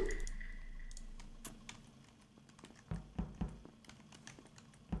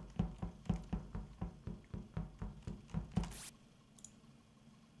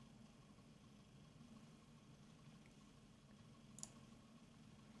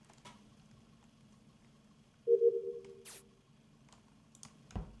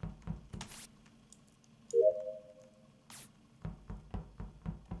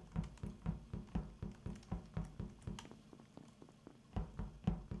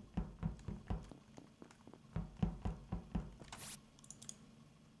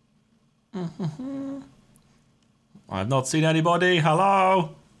 I've not seen anybody.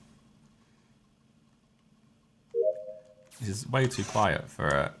 Hello. This is way too quiet for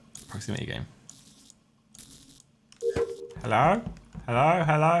a proximity game. Hello? Hello,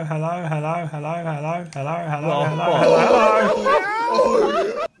 hello, hello, hello, hello, hello, hello, hello, hello, hello.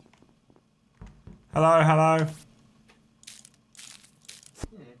 Hello, hello.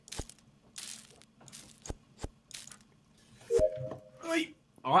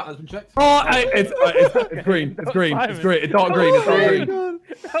 Alright, that's been checked. Oh, it's green. It's green. It's green. It's dark green. It's dark green.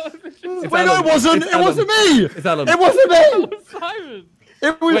 Wait, no, it wasn't. It wasn't me. It's Ellen. It wasn't me. Simon!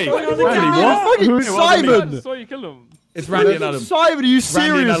 It was Wait, fucking Randy, what? fucking Simon. I saw you kill him. It's Randy and Ellen. Simon, are you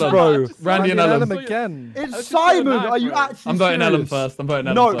serious, Ellen. bro? Randy and Ellen. again. It's Simon. Are you actually I'm voting serious? Ellen first. I'm voting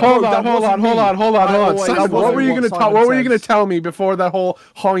Ellen No, first. Hold that on, hold on, wasn't hold me. on, hold on, hold on. Wait, Simon, that what wasn't were you what gonna Simon what were you gonna said. tell me before that whole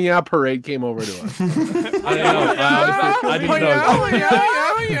Hong Ya parade came over to us? I didn't know. I didn't know.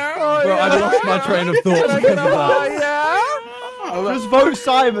 Bro, I lost my train of thought because of that. Just vote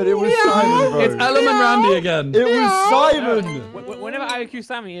Simon. It was Simon, bro. It's Ellen and Randy again. It was Simon. Whenever I I accuse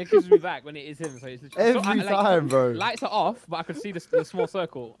Sammy, he accuses me back when it is him. So it's Every time, bro. Lights are off, but I could see the small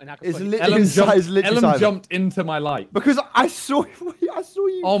circle, and I could. It's see literally Simon. Ellen jumped into my light. Because I saw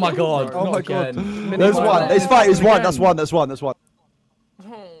you. Oh my god. Oh not my god. again. There's one. It's fine. It's one. That's one. That's one. That's one.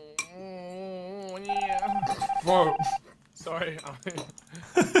 Bro, sorry.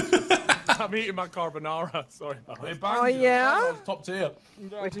 I'm eating my carbonara. Sorry. Oh yeah. Top tier.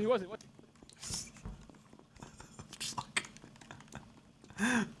 Wait, who was it? What?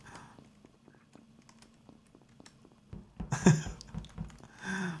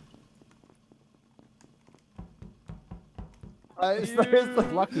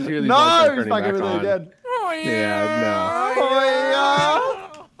 Luck to hear these lights No, are he's turning back back over there on. again. Yeah,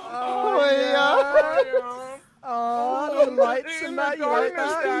 Oh, the lights and that, you like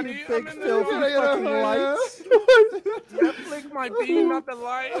that? You big filthy fucking lights. Yeah, flick my beam, not the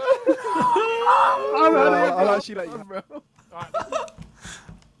light. I'll actually let you. Bro.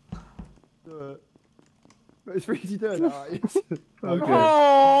 Do it. It's really doing that. Okay.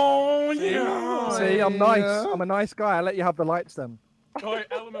 Oh, yeah. See, I'm nice. I'm a nice guy. I'll let you have the lights then. Alright,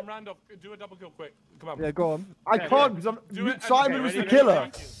 Ellen and Randolph, do a double kill quick. Come on. Yeah, go on. I can't because Do it. Simon was the Ready? killer.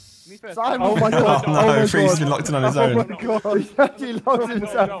 Me first. Simon. Oh my god. Oh no, Freeze been locked in on his Oh own. my god. He's actually locked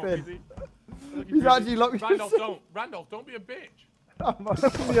himself in. He's actually locked Randolph, himself. Randolph, don't be a bitch.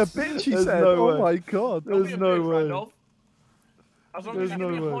 Be a bitch, he There's said. no Oh way. my god. Don't be There's a no bitch, way. Randolph. As long as There's you give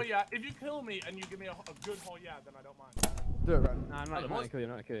me no a way. Hoya, if you kill me and you give me a good Hoya, then I don't mind. Do it, right. Nah, I'm not gonna kill you.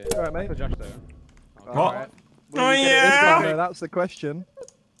 I'm not gonna kill you. Alright, mate. For Josh though. What? Will you get it this time, though? That's the question.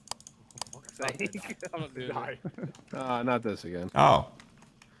 I'm not doing it. Not this again. Oh.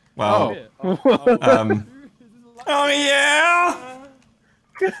 Well. Oh. Oh yeah.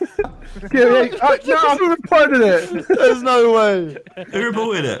 No, who reported it? There's no way. Who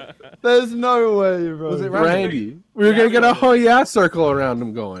reported it? There's no way, bro. Was it Randy. We were gonna get a oh yeah circle around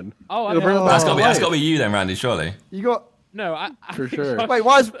him going. Oh, It'll bring him That's back got to to life. be you then, Randy. Surely. You got. No, For sure. Wait,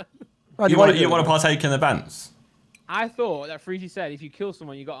 why is? Randy, You why want you to partake in the bants? I thought that Freezy said if you kill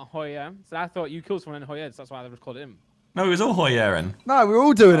someone, you got a Hoya. So I thought you killed someone in Hoya, so that's why I just called it him. No, it was all Hoyerin. No, we're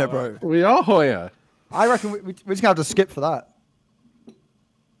all doing it, bro. We all Hoya. I reckon we're just gonna have to skip for that.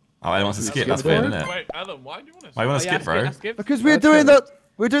 Oh, he wants to skip. That's weird, isn't it? Wait, Ellen, why do you want to Why you want to skip, bro? Because we're doing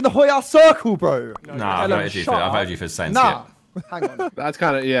the Hoya circle, bro. Nah, I voted you for saying Nah. skip. Hang on. That's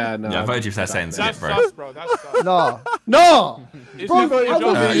kind of yeah. No. Yeah, I voted you for saying skip, That's bro. sus, bro. That's sus. Nah. No. It's Bro, definitely I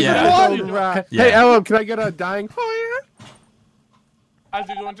don't Josh. think yeah. you won. Rat. Yeah. Hey, Ellen, can I get a dying Hoya? As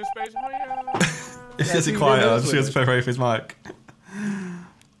you go into space, oh yeah. It's just quiet. I was just play for his mic.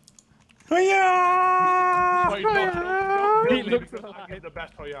 Hoya! Wait, don't kill me because I get the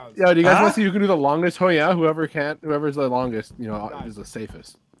best Hoyas. Yeah, do you guys Huh? want to see who can do the longest Hoya? Whoever's the longest, is the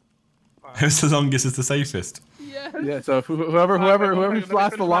safest. Who's the longest is the safest. Yeah, so if whoever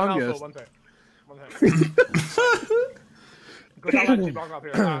lasts the longest. One second. Good, I'll actually back up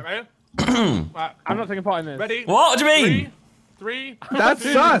here. Alright, ready? Right, I'm not taking part in this. ready? What do you mean? Three. That's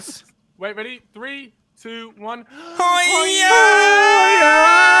sus. Wait, ready? 3, 2, 1.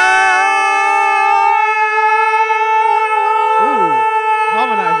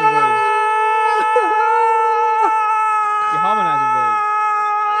 Harmonizing words. You're harmonizing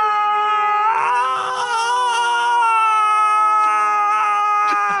words.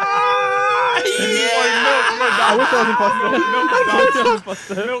 I wish I was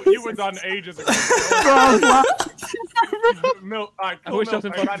impossible. Milk, you were done ages ago. Milk, alright, I kill wish I Milk.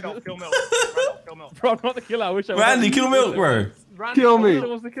 was Hey, Randolph, kill Milk. Randolph, kill Milk. Bro, I'm not the killer. I wish I was. Randy, kill Milk, bro. Randolph, Kill me. I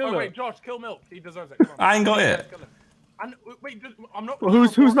was the killer. Oh, wait, Josh, kill Milk. He deserves it. Come on. I ain't got it. Kill him. And wait, just, I'm not. Well,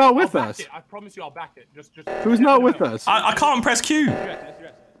 who's not with I'll back us? it. I promise you, I'll back it. Just. Who's not with us? I can't press Q.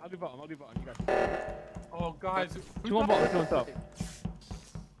 I'll do bottom. You guys. Oh, guys. Two on bottom, two on top.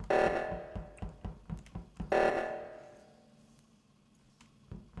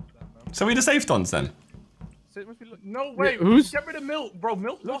 So we the safe dons then? So it must be. No, wait. who's- Get rid of Milk, bro.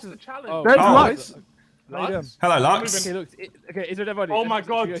 Milk lost the challenge. Oh. That's Oh. Lux. Lux? Hello, Lux. Okay, look. Okay, is there a dead body? Oh my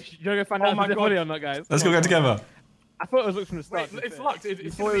God. You wanna go find Oh out if my there's a dead God. body or not, guys? Let's go together. I thought it was Lux from the Wait, start. it's Lux. You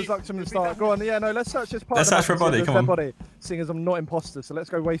thought it was Lux from the start. Go on, yeah, no, let's search this part. Let's of the search for a map and see body, if come there's on. dead body, seeing as I'm not imposter, so let's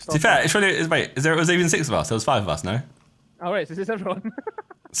go waste To be fair, it's really, wait, it was even 6 of us? There was 5 of us, no? Oh wait, so is this everyone?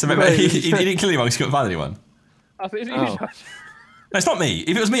 So maybe he didn't kill anyone because he couldn't find anyone. Oh, so is it Oh. you, Josh? No, it's not me.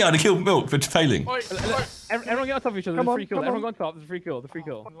 If it was me, I'd have killed Milk for failing. Wait, Everyone get on top of each other. Come There's a on, free kill. come Everyone on. go on top. There's a free kill. The free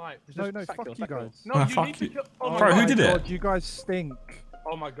kill. No, fuck you guys. No, Oh, you fuck need to you. kill. Oh my Bro, God. who did it? God, you guys stink.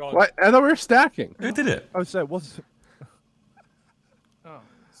 Oh my God. What? I thought we were stacking. Who did it? Oh, so it was.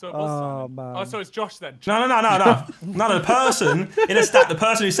 So it was Oh, Simon. man. Oh, so it's Josh then. No. No, the person in a stack, the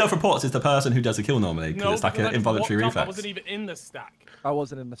person who self-reports is the person who does the kill normally, because it's like an involuntary reflex. I wasn't even in the stack. I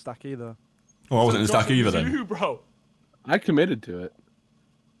wasn't in the stack either. Well, I wasn't in the stack either then. You, bro. I committed to it.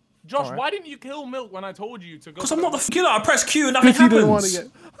 Josh, why didn't you kill Milk when I told you to go? Because I'm not the killer. I press Q and nothing You didn't want to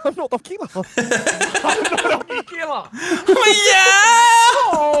happens. get. I'm not the killer. I'm not the killer.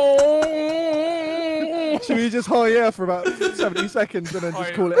 Yeah! Should we just for about 70 seconds and then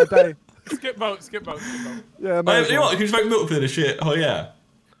just call it a day? Skip vote. Yeah, Wait, you know what? Can you just make Milk for this shit? Oh, yeah.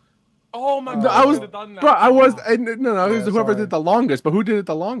 Oh my No, god, I was, could have done that. bro. I was. No. It was whoever sorry. did the longest. But who did it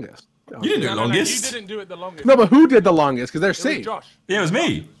the longest? You didn't do it No, longest. you didn't do it the longest. No, but who did the longest? Because they're It was safe. Josh. Yeah, it was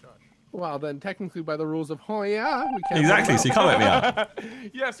me. Well, then technically by the rules of we can't. Exactly, so you can't let me out.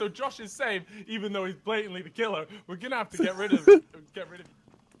 Yeah, so Josh is safe, even though he's blatantly the killer. We're gonna have to get rid of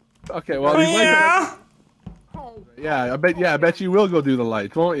Okay, well, yeah, I bet you will go do the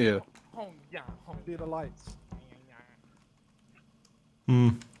lights, won't you? Do the lights.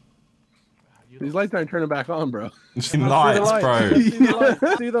 These lights aren't turning back on, bro. Lights, bro.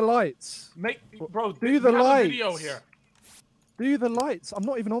 Do the lights. Bro, Do the lights. Video here. Do the lights. I'm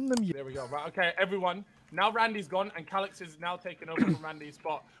not even on them yet. There we go. Right, okay, everyone. Now Randy's gone and Calix is now taken over from Randy's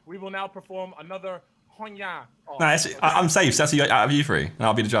spot. We will now perform another Honya. No, I'm safe, so that's out of you three, and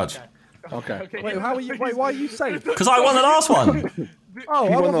I'll be the judge. Okay. Wait, how are you? Wait, why are you safe? Because I won the last one. Oh, You I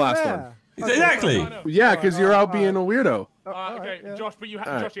won the wasn't last there. one. Exactly. Yeah, because you're out being a weirdo. Okay, yeah. Josh, but you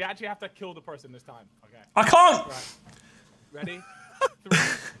Alright. Josh, you actually have to kill the person this time. Okay. I can't. Right. Ready? 3,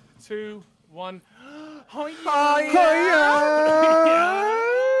 2, 1.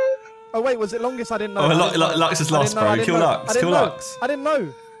 Oh wait, was it longest? I didn't know. Oh, Lux is lost, bro. Kill Lux. Kill Lux. I didn't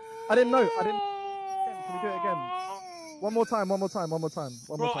know. Can we do it again? One more time. Bro,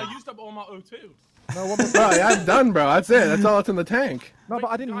 I used up all my O2. No, one more Bro, time. I'm done, bro. That's it. That's all that's in the tank. No, but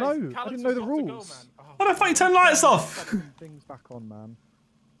I didn't Guys, know. I Calix didn't know the has got to go, rules. man. Why the fuck you turn lights off? Things back on, man.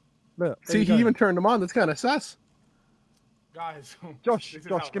 Look. there See, you he go. even turned them on. That's kind of sus. Guys. Josh, this is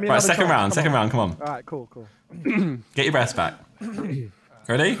Josh, how- give me Right, another second chance. round, Come on. come on. All right, cool. Get your breath back.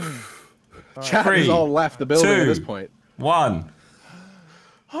 Ready? Chat 3, is all left the building 2, at this point. 1.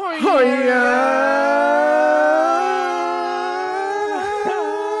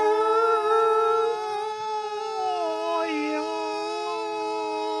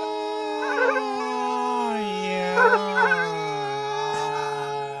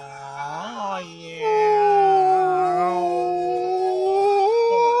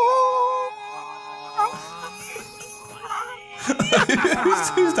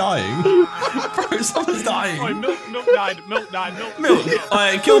 Who's dying? Bro, someone's dying. Oi, Milk died. Milk.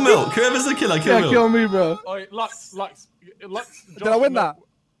 Alright, kill Milk. Whoever's the killer, kill Yeah, Milk. kill me, bro. Oi, Lux. Did I win that?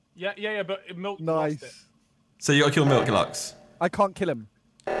 Yeah, but Milk lost it. Nice. So you gotta kill Milk, Lux. I can't kill him.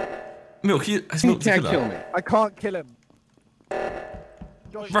 Milk, is He Milk the can't killer? kill me. I can't kill him.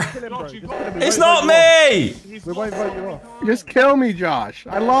 Josh, Bro. just kill him, bro. Josh, you Just got kill him. it. We It's won't not vote you off. me! He's We won't lost. vote you off. Just kill me, Josh.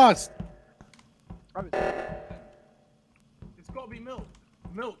 I lost. It's got to be Milk.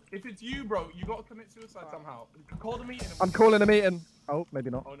 Milk, if it's you, bro, you got to commit suicide somehow. Call the meeting. I'm calling a meeting. Oh, maybe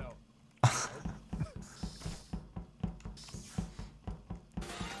not. Oh, no.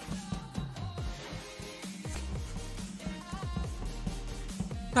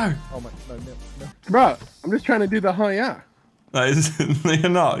 No. Oh my, no. Bro, I'm just trying to do the yeah. No, you're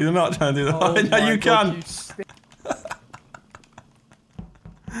not. You're not trying to do that. Oh no, my you God, can. you stick-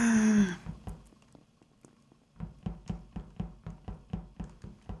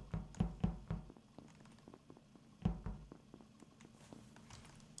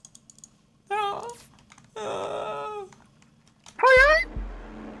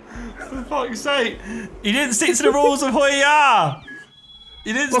 For fuck's sake. You didn't stick to the rules of Hoya!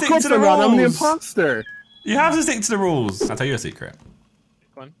 You didn't Of stick course to the I'm not. I'm the rules. imposter. You have to stick to the rules. I'll tell you a secret.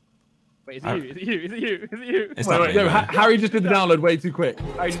 Go on. Wait, is it you? It's not me, No, man. Harry just did the download way too quick.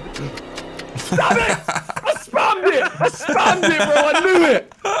 Damn it! I spammed it, bro. I knew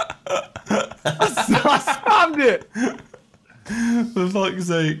it. I spammed it. For fuck's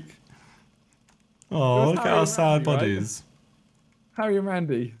sake. Oh, look at our sad bodies. Harry and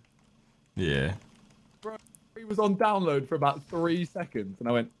Randy. Yeah. He was on download for about 3 seconds, and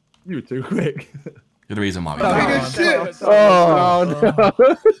I went, "You were too quick." You're the reason why we Big died. as shit. Oh no.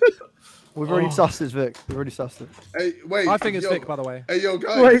 We've already sussed this, Vic. We've already sussed it. Hey, wait. I think it's yo, Vic, by the way. Hey, yo,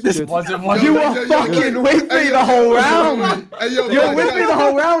 guys. Wait, this Yo, you yo, were yo, yo, fucking yo, with hey, me yo, the whole yo, round. Hey, yo, You're guys, with me guys, the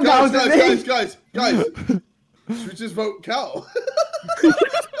whole round. That was me. Guys. Should we just vote Cal?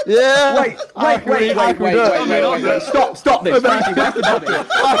 Yeah. Wait. Stop this. Frankie, we have to stop this.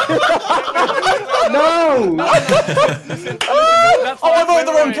 No. Listen, I voted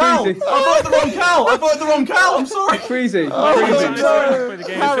the wrong cow. I voted the wrong cow. I voted the wrong cow. I'm sorry. Freezy.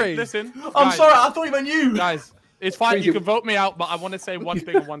 Harry. Listen, I'm guys, sorry. I thought you meant you. Guys, it's fine. You can vote me out, but I want to say one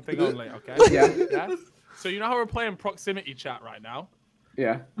thing and one thing only. Okay? Yeah. So you know how we're playing proximity chat right now?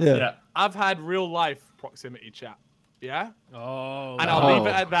 Yeah. Yeah. I've had real life proximity chat. Yeah. Oh. And I'll leave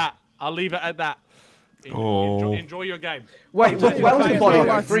it at that. I'll leave it at that. Enjoy your game. Wait, where's the body?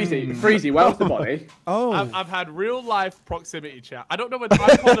 Freezy, where's the body? Oh. I've had real life proximity chat. I don't know what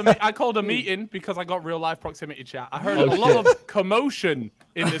I called a meeting because I got real life proximity chat. I heard a lot of commotion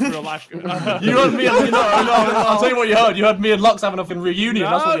in this real life. You heard me. I'll tell you what you heard. You heard me and Lux having a fucking reunion.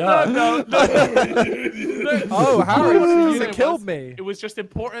 That's what you heard. No. Oh, Harry, so you killed me. It was just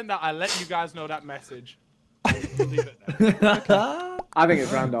important that I let you guys know that message. Leave it there. I think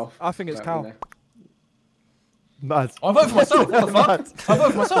it's Randolph. I think it's Cal. Mad. I vote for myself. What the fuck? I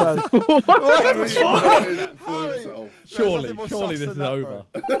vote for myself. Surely this is over.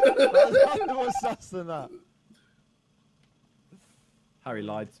 There's nothing more sus than that. Harry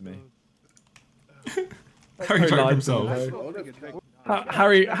lied to me. Harry tried himself.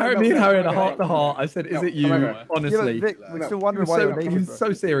 Harry, me and Harry in a heart to heart. I said, "Is it you?" Honestly, Yeah, Vic, we're still wondering why you're naked. he was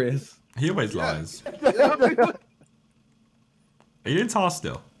so serious. He always lies. Are you in task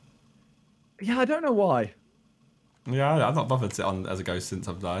still? Yeah, I don't know why. Yeah, I've not bothered to sit on as a ghost since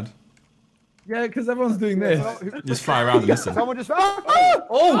I've died. Yeah, because everyone's doing this. Just fly around and listen. Someone just. Harry!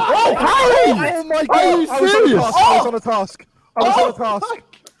 Oh my God! Are you serious? I was on a task. I was on a task.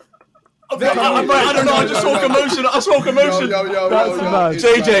 I don't know. I just saw commotion. I saw commotion. Yo.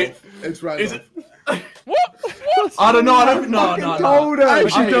 JJ. It's random. Is it? What? I don't know. I don't know. No. I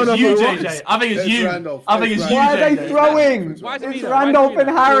actually don't know. You, JJ. I think it's you. Randolph. I think it's you. Why are they JJ. throwing? Why is it It's me? Randolph and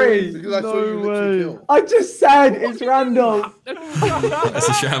Harry. Because I saw you literally kill. I just said it's Randolph. That's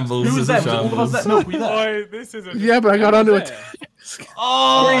a shambles. Who was That's there? a Was all of us shambles. there? No, were you there? Boy, this isn't. Yeah, but I got onto it.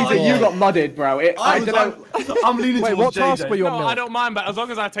 Oh, Freezy, you got mudded, bro. I don't know. I'm leaning Wait, what towards JJ. task were you on? No, I don't mind, but as long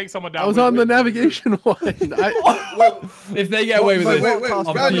as I take someone down. I was on the navigation one. If they get away with Wait, this, wait, I'm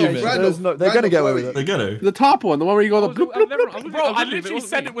Randolph, fuming. Randolph, They're gonna get away with it. They're gonna. The top one, the one where you go the bloop, bloop, bloop. Bro, I literally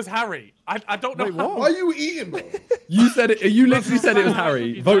said it was Harry. I don't know. Wait, how- what? Why are you eating, bro? You said it. You literally said it was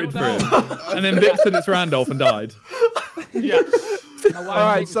Harry. Voted for him, and then Vic said it's Randolph and died. Yeah. All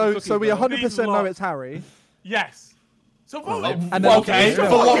right, so we 100% know it's Harry. Yes. So vote him. And then- Okay, for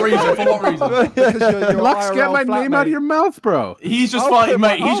what reason? For what reason? Because you're Lux, get my IRL name out of your mouth, bro. He's just I'll fighting, put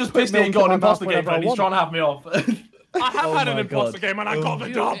mate. my- He's I'll just put pissed he ain't milk got in an my mouth imposter game, whenever I friend. He's want. trying to have me off. I have had an my imposter God. game and I got the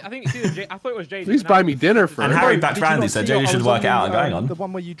job. I think it's either J. I thought it was JJ. Please buy me dinner first. And Harry backed Did you round. not He said, see "JJ I should was work it on out." And going on. The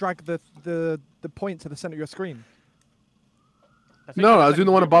one where you drag the point to the center of your screen. No, I was doing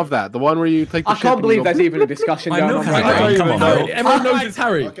the one above that. The one where you take the I ship can't and you believe go there's bloop, even a bloop, discussion I going know, on. Harry, Right come on, now. bro. Everyone knows it's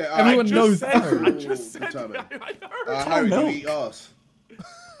Harry. Okay, Everyone knows. I just said. Determined. I heard. Harry, do you eat ass?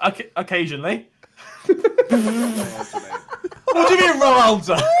 Occasionally. What do you mean,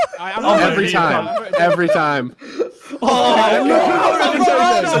 Ronaldo? Every time. Every time.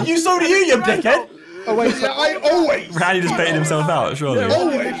 Oh, you so do you dickhead. Oh wait, Yeah, I always. Randy just baited himself out, surely.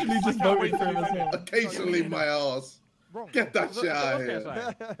 Always. Just voted for him as well. Occasionally my ass. Get that shit out of here.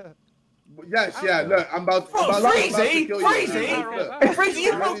 Sorry. Yes, yeah, look, I'm about to Freezy! kill you. Freezy! Look, Freezy,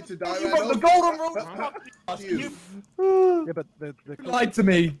 you ready to die, You broke the Randolph? golden rule. Fuck you. yeah, but the Lied to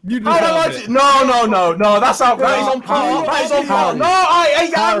me. You How I deserve like it. it. No, that's out. That is on par. That is on par. No,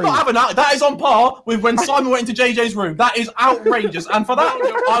 I'm not having that. That is on par with when Simon went into JJ's room. That is outrageous. And for that,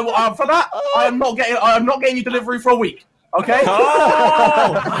 I am not getting you delivery for a week. Okay?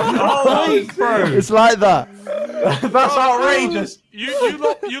 Oh, bro. It's like that. That's outrageous.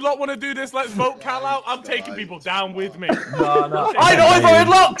 You lot want to do this? Let's vote Cal out. I'm taking people down with me. No. I voted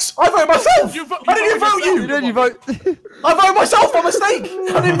Lux. I voted myself. I didn't even vote you. You did, you vote. I voted myself by mistake.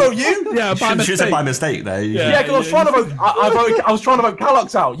 I didn't vote you. Yeah, by Should say mistake. by mistake there. Yeah, because I was trying to vote. I was trying to vote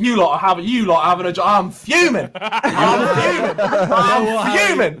Calux out. You lot having a job. I'm fuming. I'm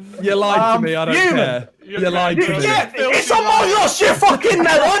fuming. You lied to me. I don't care. You lied to me. Yeah, it's on my loss, you fucking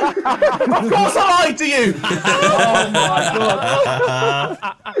melon! Of course I lied to you! Oh my god.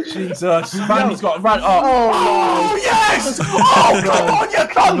 Jesus. Randy's got... Oh, yes! Oh, come on, you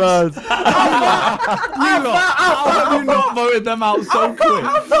cunt! How have you not voted them out so quick?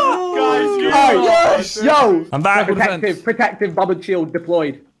 Guys, Yo, I'm back. protective bubble shield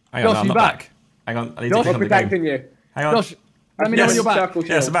deployed. Hang on, Josh, I'm you not back? back. Hang on, I need We're to click on the protecting game. you. Hang on. Josh, let me know when you're back. Circle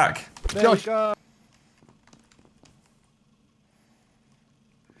Yes, shield. I'm back. there we go.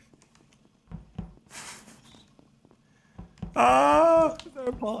 Ah. Is there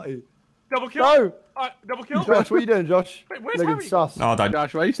a party? double kill. No! Double kill. Josh, what are you doing, Josh? Wait, where's Looking Harry? sus. No, don't.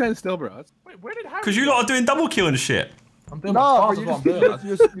 Josh, why are you standing still, bro? Wait, where did Harry? Because you lot are doing double kill and shit. I'm doing No, my bro, stars of what I'm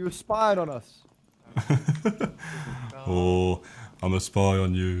doing. you were spying on us. Oh, I'm a spy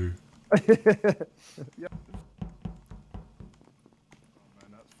on you.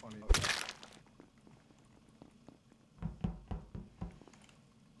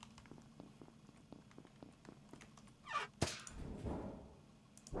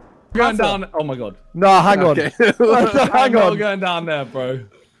 Going down. Oh my god. No, hang on. Okay. Hang I'm on. going down there, bro.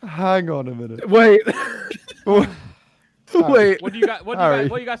 Hang on a minute. Wait. Wait. What are you guys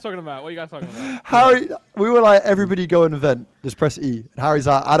talking about? What are you guys talking about? Harry, we were like, everybody go and vent. Just press E. And Harry's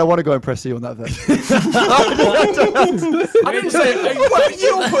like, I don't want to go and press E on that vent. I didn't say it.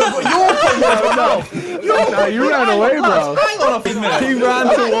 You're putting You ran away, bro. Hang on a minute. He ran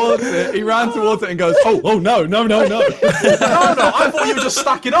towards it. He ran towards it and goes, oh no. No, I thought you were just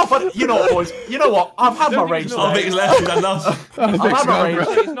stacking up. You know what, boys? You know what? I've had my rage. Oh, Vic's left. He's done lost. I've had my rage.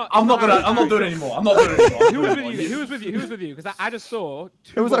 I'm not doing it anymore. I'm not doing it anymore. Who was with you? Who was with you? Who was with you? Because I just saw.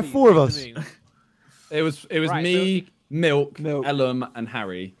 It was like 4 of us. It was Right, me, Milk, Milk. Ellum, and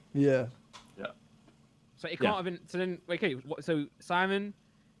Harry. Yeah. So it can't have been. So then, okay. So Simon,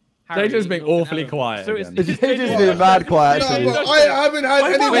 Harry, JJ's being Milk, and awfully Ellum. quiet. So again. it's It's just being mad quiet, No, actually. but I haven't had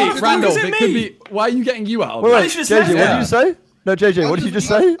anyone Wait, to Randolph, is it it could me? be. Why are you getting you out? Wait, just JJ, left what it. did you say? No, JJ, what did you just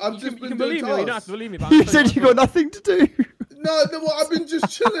say? I've You just can been believe doing me or you don't have tasks. to believe me. But You said you got nothing to do. No, well, I've been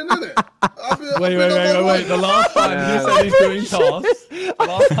just chilling, innit? Wait. The last time he said he's doing tasks. The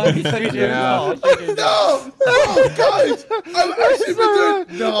last time he said he's doing tasks. No, guys, I've actually been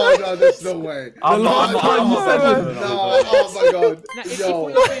doing. No, there's no way. I'm not No, doing it. oh my god. Now, if Yo.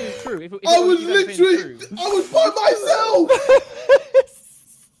 what you're saying is true, if I was literally, I was by myself.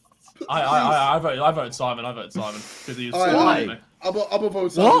 I voted Simon. Because he was Alright, me. I'm a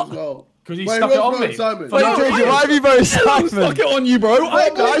vote Simon as well. Because he Wait, stuck who it else on voted me. Simon? Wait, JJ, why have you voted Simon? Stuck it on you, bro. I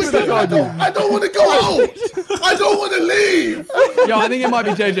don't want to go out. I don't want to leave. Yo, I think it might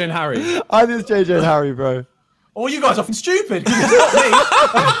be JJ and Harry. I think it's JJ and Harry, bro. All you guys are fucking stupid. Because it's not me.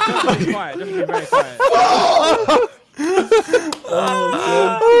 Just be quiet. Just be very quiet.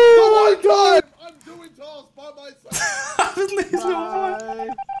 Come on, time. I'm doing tasks by myself.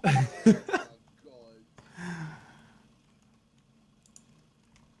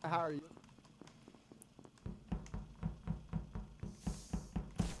 Harry.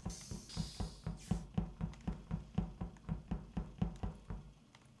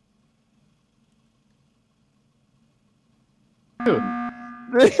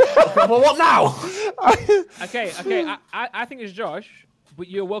 Well, what now? Okay. I think it's Josh, but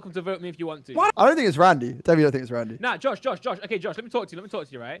you're welcome to vote me if you want to. I don't think it's Randy. Debbie, I don't think it's Randy. Nah, Josh. Okay, Josh. Let me talk to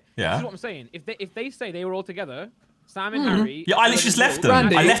you. Right? Yeah. This is what I'm saying. If they say they were all together, Simon, Harry. Yeah, I literally just left them.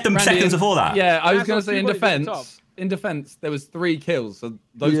 Randy, I left them Randy, seconds before that. Yeah, I was That's going what to say in two bodies at the top. defense. In defense, there was 3 kills, so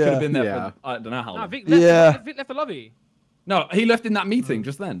those could have been there Yeah. for I don't know how Nah, long. Vic left, Yeah. Vic left the lobby. No, he left in that meeting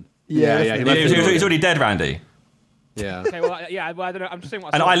just then. Yeah, He was already dead, Randy. Yeah. Okay, well, yeah, well, I don't know. I'm just saying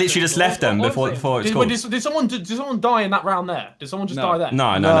what I And saw. I literally just left them All I'm before saying- it's Did, called. did someone die in that round there? Did someone just No. die there?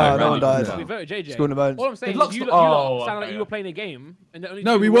 No, No, no Randy. one died. We voted JJ. School in the bones. All I'm saying It is you looks- lot sounded like okay. you were playing a game. And the only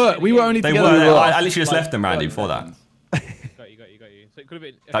No, two we who were. playing We a were game- only They together. were. like, I literally just like, left them, Randy, 30 before that. seconds. Got you. So it could have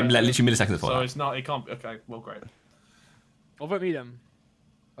been. Like, Okay, literally milliseconds before So that. it's not. It can't. Okay. Well, great. Well, vote me then.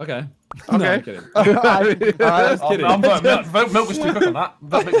 Okay. Okay. No, I'm kidding. Alright, kidding. I'm voting Milk was too quick on that.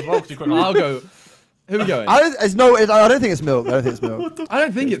 Milk was too quick on I'll that. go. Who are we going? I don't think it's Milk. I don't think it's Milk. I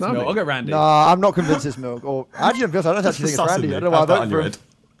don't think it's not Milk. me. I'll go Randy. Nah, I'm not convinced it's Milk. Or actually, I don't actually think it's Randy. I don't know why I voted for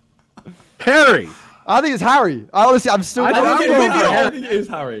him. Harry. I think it's Harry. Honestly, I'm still. I I'm think going for I think it is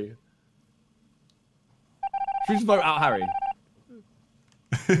Harry. Should we just vote out Harry?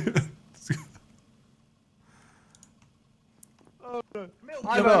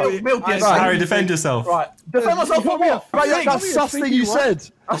 Milk, yes. Harry, defend yourself. Right. Defend myself from what? Right, yeah, that sus thing you said.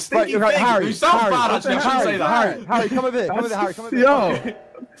 A Right, stinky you're right, thing. Harry. You sound Harry, bad, actually. I shouldn't say that. Harry, come over here. Come over here, Harry. Come over here. Yo.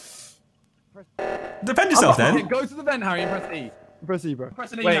 Defend yourself then. Go to the vent, Harry, and press E. Press E, bro.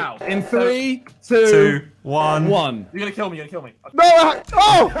 Press an E Wait, now. in 3, 2, 2, 1. 1. You're gonna kill me. You're gonna kill me. No,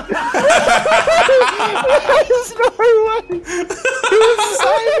 oh! There's no way.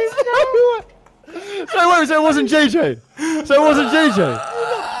 There's no way. So it wasn't JJ. So it wasn't JJ.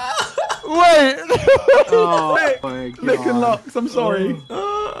 Wait. Oh my god. Lick and locks, I'm sorry.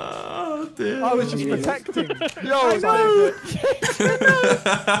 Oh, dear. I was just protecting. Yo, no.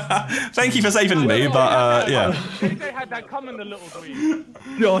 Thank you for saving me, but yeah. JJ had that comment a little tweet.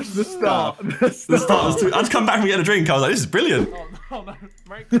 Gosh, the start. The start was too. I'd come back from getting a drink. I was like, this is brilliant. Oh no.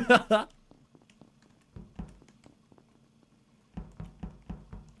 Right.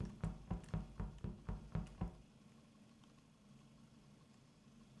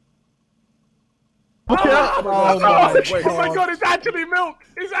 Okay. Oh my god, it's actually milk!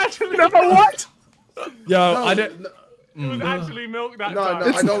 It's actually No, what? Yo, No, I don't. It was actually milk that No,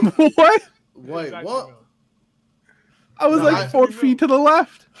 time. no, I don't. What? Wait, what? I was No, like 4 feet to the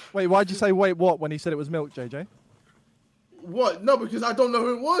left. Wait, why'd you say wait what when he said it was milk, JJ? What? No, because I don't know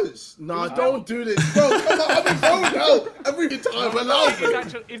who it was. No, don't do this, bro. Come on, I'm a phone now every time. Allow me.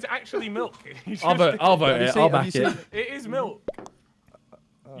 It's actually milk. I'll vote it. I'll back it. It is milk.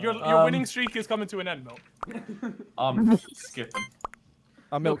 Your winning streak is coming to an end, milk. I'm skipping.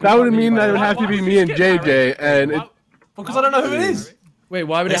 That would mean that it would have to be me and JJ, and it, Because I don't know who it is. Wait,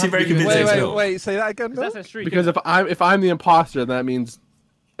 why would it Makes it have to very be convincing. milk? Wait, say that again, Milk? That's a streak. because if I'm the imposter, that means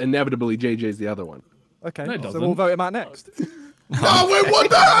inevitably JJ's the other one. Okay, No, it so doesn't. we'll vote him out next. Oh, wait, what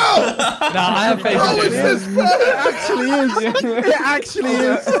the hell? Nah, I have faith How in is JJ. this fair? Actually is. It actually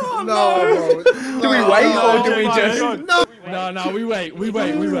is. No, bro. Do we wait or do we just? No, we wait. We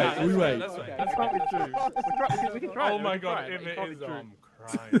wait. That's not true. We can try. Oh my god, if it is true. I'm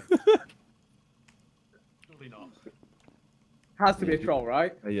crying. Surely not. Has to be a troll,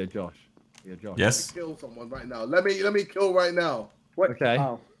 right? Hey, yeah, Josh. Yes. Kill someone right now. Let me kill right now. What? Okay.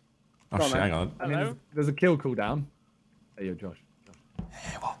 Oh. Oh shit, hang on. I mean, there's a kill cooldown. Hey, yo, Josh.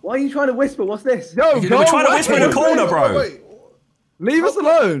 Why are you trying to whisper? What's this? Yo, We're trying to whisper in the corner, bro. Wait, leave us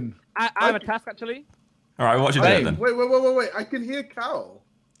alone. I have a task actually. All right, what you doing then? wait. I can hear Cal.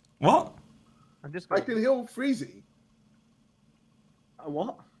 What? I'm just. I can hear Freezy.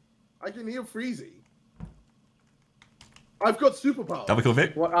 What? I can hear Freezy. I've got superpower. Double kill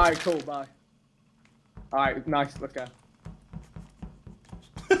Vic. What? Alright, cool. Bye. Alright, nice. Let's go.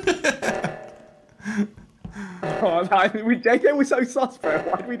 Oh, JJ was so sus, bro.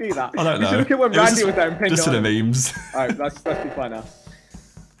 Why did we do that? I don't know. You should look at when It was Randy was there and pinned just for on. the memes. Alright, let's be fine now.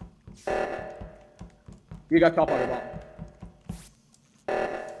 You go top, I'll go bottom.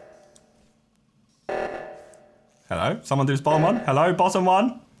 Hello? Someone does bottom one? Hello? Bottom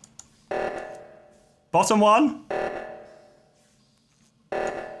one? Bottom one?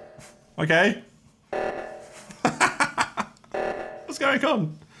 Okay. What's going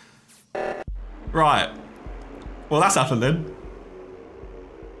on? Right. Well, that's happened then.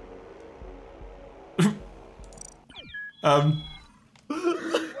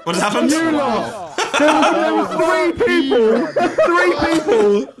 What has happened? There were three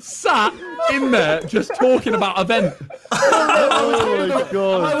people sat in there just talking about a vent. Oh my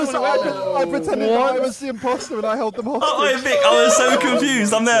god. I pretended that I was the imposter and I held them hostage. Oh, wait, Vic, I was so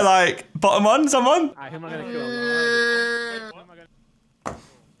confused. I'm there like, bottom one, someone? Who am I gonna kill?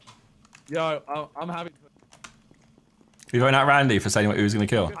 Yo, I'm happy. You voting out Randy for saying what he was going to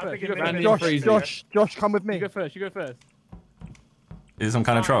kill? Josh, come with me. You go first. You go first. Is it some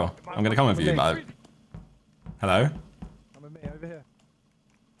kind of troll? I'm going to come with you, but... Hello? Come with me, over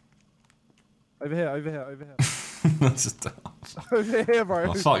here. Over here. That's just... Over here, bro.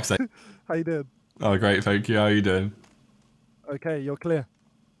 Oh, fuck's sake. How you doing? Oh, great, thank you. How are you doing? Okay, you're clear.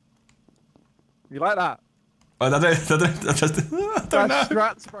 You like that? I don't know.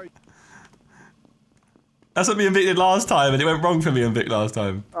 Strats, bro. That's what me and Vic did last time, and it went wrong for me and Vic last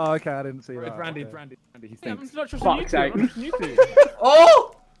time. Oh, okay, I didn't see that. Randy, Okay. Randy, he Yeah, I'm thinks. not trusting you Fuck's two. sake. I'm not trusting you two.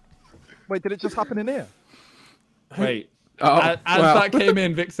 Oh! Wait, did it just happen in here? Wait. Oh, As well. that came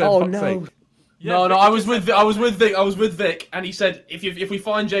in, Vic said, Oh, fuck's no. sake. No, I was with Vic, and he said if we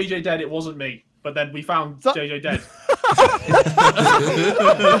find JJ dead, it wasn't me. But then we found JJ dead.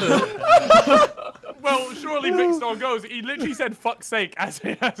 Well, surely Vic still goes. He literally said "fuck's sake" as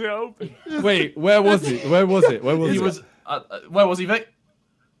it opened. Wait, where was he? Where was it? Where was he, Vic?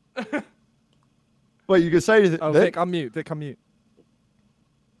 Wait, you can say anything. Oh, Vic, unmute. Vic, unmute.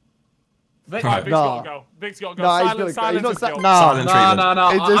 Vic? Right. Vic's Nah. gotta go. Vic's gotta go. Nah, he's Silence, gonna go. He's silence not is guilt. Silent treatment.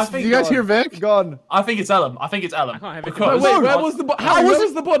 No. I think Do you guys hear Vic? Gone. I think it's Ellen. I can't have it. Because Wait, where was the body? How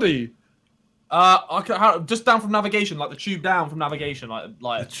was the body? just down from navigation, like the tube down from navigation,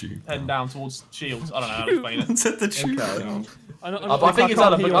 like tube heading down towards Shields. I don't know how to explain it. Said the truth. But I think it's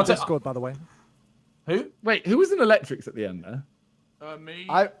can't Ellen. hear you But on I'll tell- Discord, by the way. Who? Wait, who was in electrics at the end there? Me.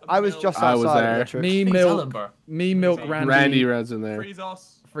 I was just I was outside. there. Electric. Me, I think it's Ellen, Milk, bro. Randy, Randy Red's in there. Freeze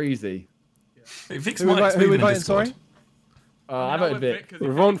us. Freezy. Hey, Vic's Who we mic's voting, moving in sorry? Discord. I voted Vic.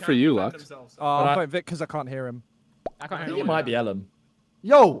 We're voting for you, Lux. Oh, I'm voting Vic because I can't hear him. I I can't think hear it might be Ellen.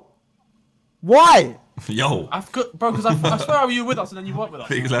 Yo! Why? Yo! I've got, bro, because I swear you were with us and then you weren't with us.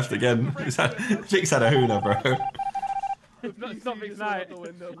 Vic's left again. Vic's had a hooner, bro. It's not Vic's night.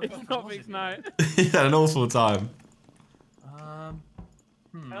 It's not Vic's night. He had an awful time.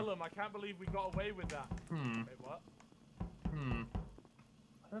 Ellen, I can't believe we got away with that. Wait, what?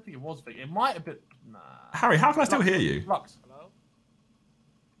 I don't think it was Vic. It might have been. Nah. Harry, how can I still hear you? Lux. Hello?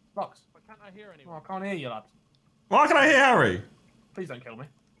 Lux. can't I hear Oh, anyone? I can't hear you, lad. Why can I hear Harry? Please don't kill me.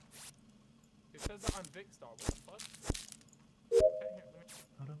 It says that I'm Vicstar.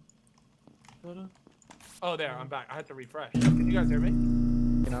 What the fuck? Oh, there, I'm back. I had to refresh. Can you guys hear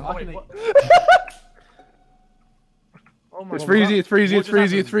me? Oh, wait, what? Oh my It's Freezy, it's Freezy, it's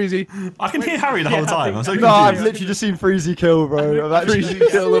Freezy, it's Freezy. I can hear Harry the whole time. I'm so No, I've confused. literally just seen Freezy kill, bro. I've actually Freezy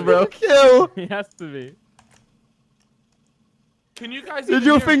kill him, bro. kill. He has to be. Can you guys Did even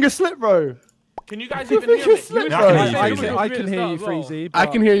your hear me? finger slip, bro? Can you guys even hear me? Yeah, I can hear you, Freezy. I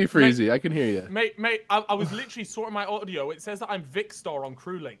can hear you, Freezy. I can hear you. Mate, I was literally sorting my audio. It says that I'm Vicstar on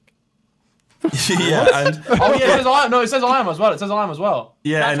CrewLink. Yeah, and Oh yeah, it says I am. No, it says I am as well. It says I am as well.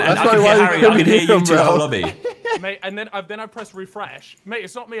 yeah, and That's I can why hear you Harry. I couldn't can hear hear you him, two the bro. whole lobby. Mate, and then I pressed refresh. Mate,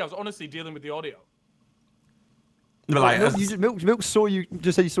 it's not me. I was honestly dealing with the audio. But like, Milk saw you.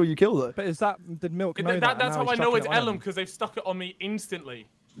 Just said he saw you kill though. But did Milk know that? That's and how now I he's know chucking it's it on him? Ellum because they've stuck it on me instantly.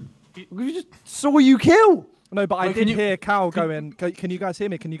 We just saw you kill. No, but I Wait, did can you- hear Cal going. Can you guys hear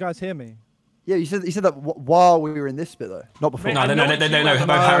me? Can you guys hear me? Yeah, he said that while we were in this bit though, not before. Mate, no, I no, know no, it's no, you, no. Ellum.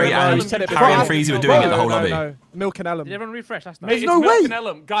 Both Harry No, and Ellum said it Harry and before. Freezy were doing it the whole no, lobby. no. Milk and Ellum. Did everyone refresh? That's Mate, nice. it's no Milk way. and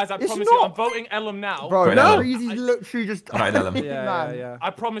Ellum. Guys, I It's promise you, not. I'm voting Ellum now. Bro, Wait, no. no. Freezy's literally just. Alright, Ellum. Yeah. I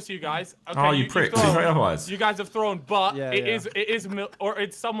promise you guys. Okay, Oh, you prick. thrown- Right otherwise. You guys have thrown, but Yeah, it yeah. is Milk, or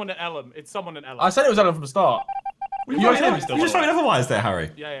it's someone at Ellum. It's someone at Ellum. I said it was Ellen from the start. You guys hear me still? You just fucking otherwise there, Harry.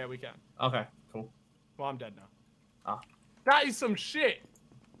 Yeah, we can. Okay, cool. Well, I'm dead now. Ah. That is some shit.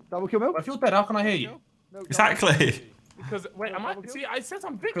 Double kill Milk. If you're dead, how can I hear you? Exactly. Because wait, am I? See, I said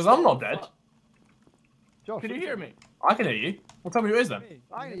I'm Vicstar. Because I'm not dead. Josh, Can you hear me? I can hear you. Well, tell me who it is then.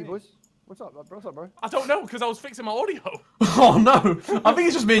 I can hear you, boys. What's up, bro? What's up, bro? I don't know because I was fixing my audio. Oh no! I think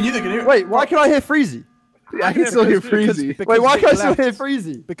it's just me and you that can hear it. Wait, why can I hear Freezy? I can still hear Freezy. Wait, why Vic can I still left. hear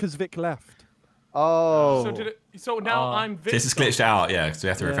Freezy? Because Vic left. Oh. So now I'm Vic. This is glitched out, yeah, so we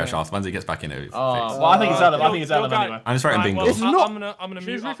have to refresh off. Once it gets back in, it'll be Oh, fixed. well, I think it's Ellen. I think it's You'll Ellen guys- anyway. I'm just writing Right, bingo. well, It's not. I'm gonna Should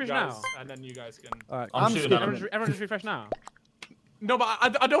mute we up, refresh guys, now? and then you guys can. All right, I'm shooting skipping at it. Everyone just refresh now. No, but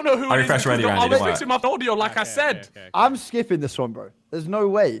I don't know who I it is. refreshed because already, Randy, I was don't worry. fixing my audio like I said. I'm skipping this one, bro. There's no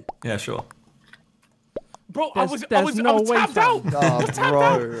way. Yeah, sure. Bro, There's I was no way, tapped fam. out. Oh,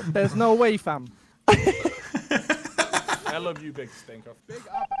 bro. There's no way, fam. I love you, big stinker. Big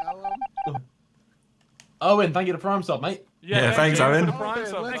up, Ellum. Owen, thank you to Prime Sub, mate. Yeah, thanks, you Owen. for the prime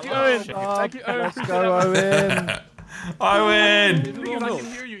sub. Thank you, Oh, Owen. shit. Thank you, Owen. Let's go, Owen. I win The thing is, I can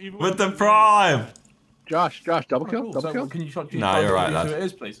hear you even with when the I'm prime. Josh, double Oh, kill, cool. double So, kill. can you try to No, you're right, who lad. it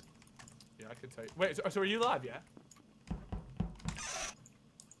is, please? Yeah, I can tell you. Wait, so are you live? Yeah.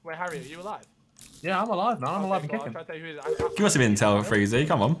 Wait, Harry, are you alive? Yeah, I'm alive, man. I'm alive and Okay, well, kicking. I'll try to tell you who it is. Give us some intel, Freezy.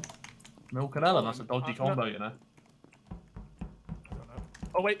 Come on. Milk and Ellen, that's a dodgy combo, you know.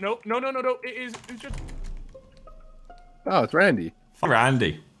 Oh wait, no. It is. It's just. Oh, it's Randy. Fuck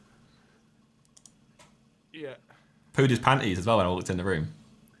Randy. Yeah. Pooed his panties as well when I walked in the room.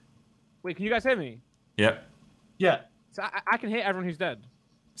 Wait, can you guys hear me? Yep. Yeah. So I can hear everyone who's dead.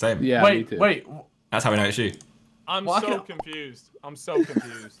 Same. Yeah, me too. Wait. That's how we know it's you. I'm Well, I so can- confused. I'm so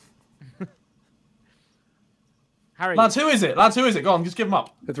confused. Harry, Lads, who is it? Go on, just give him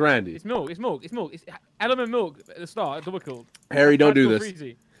up. It's Randy. it's Milk. It's Ellum and Milk at the start, double killed. Harry, don't Tried to do kill this.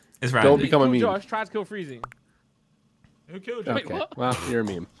 Freezy. It's Don't Randy. become a Killed meme. Josh tried to kill Freezy. Who killed you? Wait, Okay. what? Well, you're a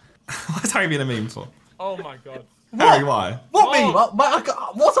meme. What's Harry being a meme for? Oh my god. Harry, why? What me?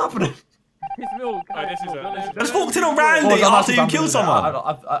 What's happening? It's Milk. Oh, this is Milk. a- Don't let him- I just walked in on Randy Boys, I'm after you actually killed done with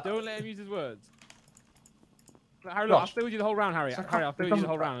it. someone. Don't let him use his words. Look, Harry, look, I'll Josh. stay with you the whole round, Harry. Harry, I'll stay with you the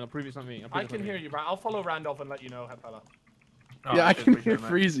whole round and I'll prove it's not me. I can hear you, bro. I'll follow Randolph and let you know, fella. Oh, Yeah, I shit, can appreciate hear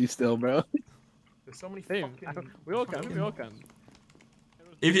it, mate. Freezy still, bro. There's so many Same. fucking. We all can. We all can.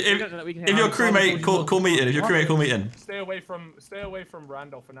 If We can your hear crewmate call meeting, if your crewmate call meeting. Stay away from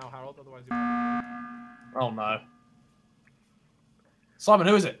Randolph for now, Harold. Otherwise, Oh no. Simon,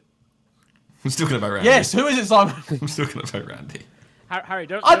 who is it? I'm still gonna vote Randy. Yes, who is it, Simon? I'm still gonna vote Randy. Harry,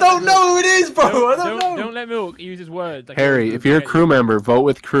 don't. I don't know who it is, bro. I don't know. Don't let Milk use his words. Like, Harry, if you're a crew member, vote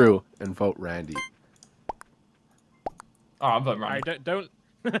with crew and vote Randy. Oh, I'm voting Harry, Randy. don't.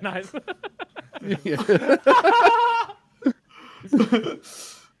 Nice.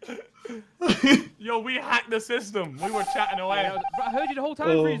 yo, we hacked the system. We were chatting away. But I heard you the whole time,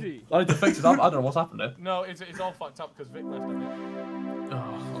 Oh, Freezy. I need to fix it. I don't know what's happened there. No, it's all fucked up because Vic left. I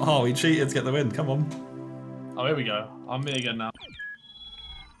think. Oh, he cheated to get the win. Come on. Oh, here we go. I'm me again now.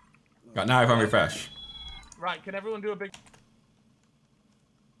 Right, now if I refresh. Right, can everyone do a big?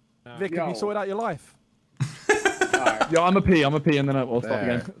 Vic, have you sorted out your life? Yo, I'm a P, and then we'll stop There.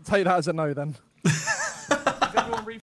 again. Take that as a no then.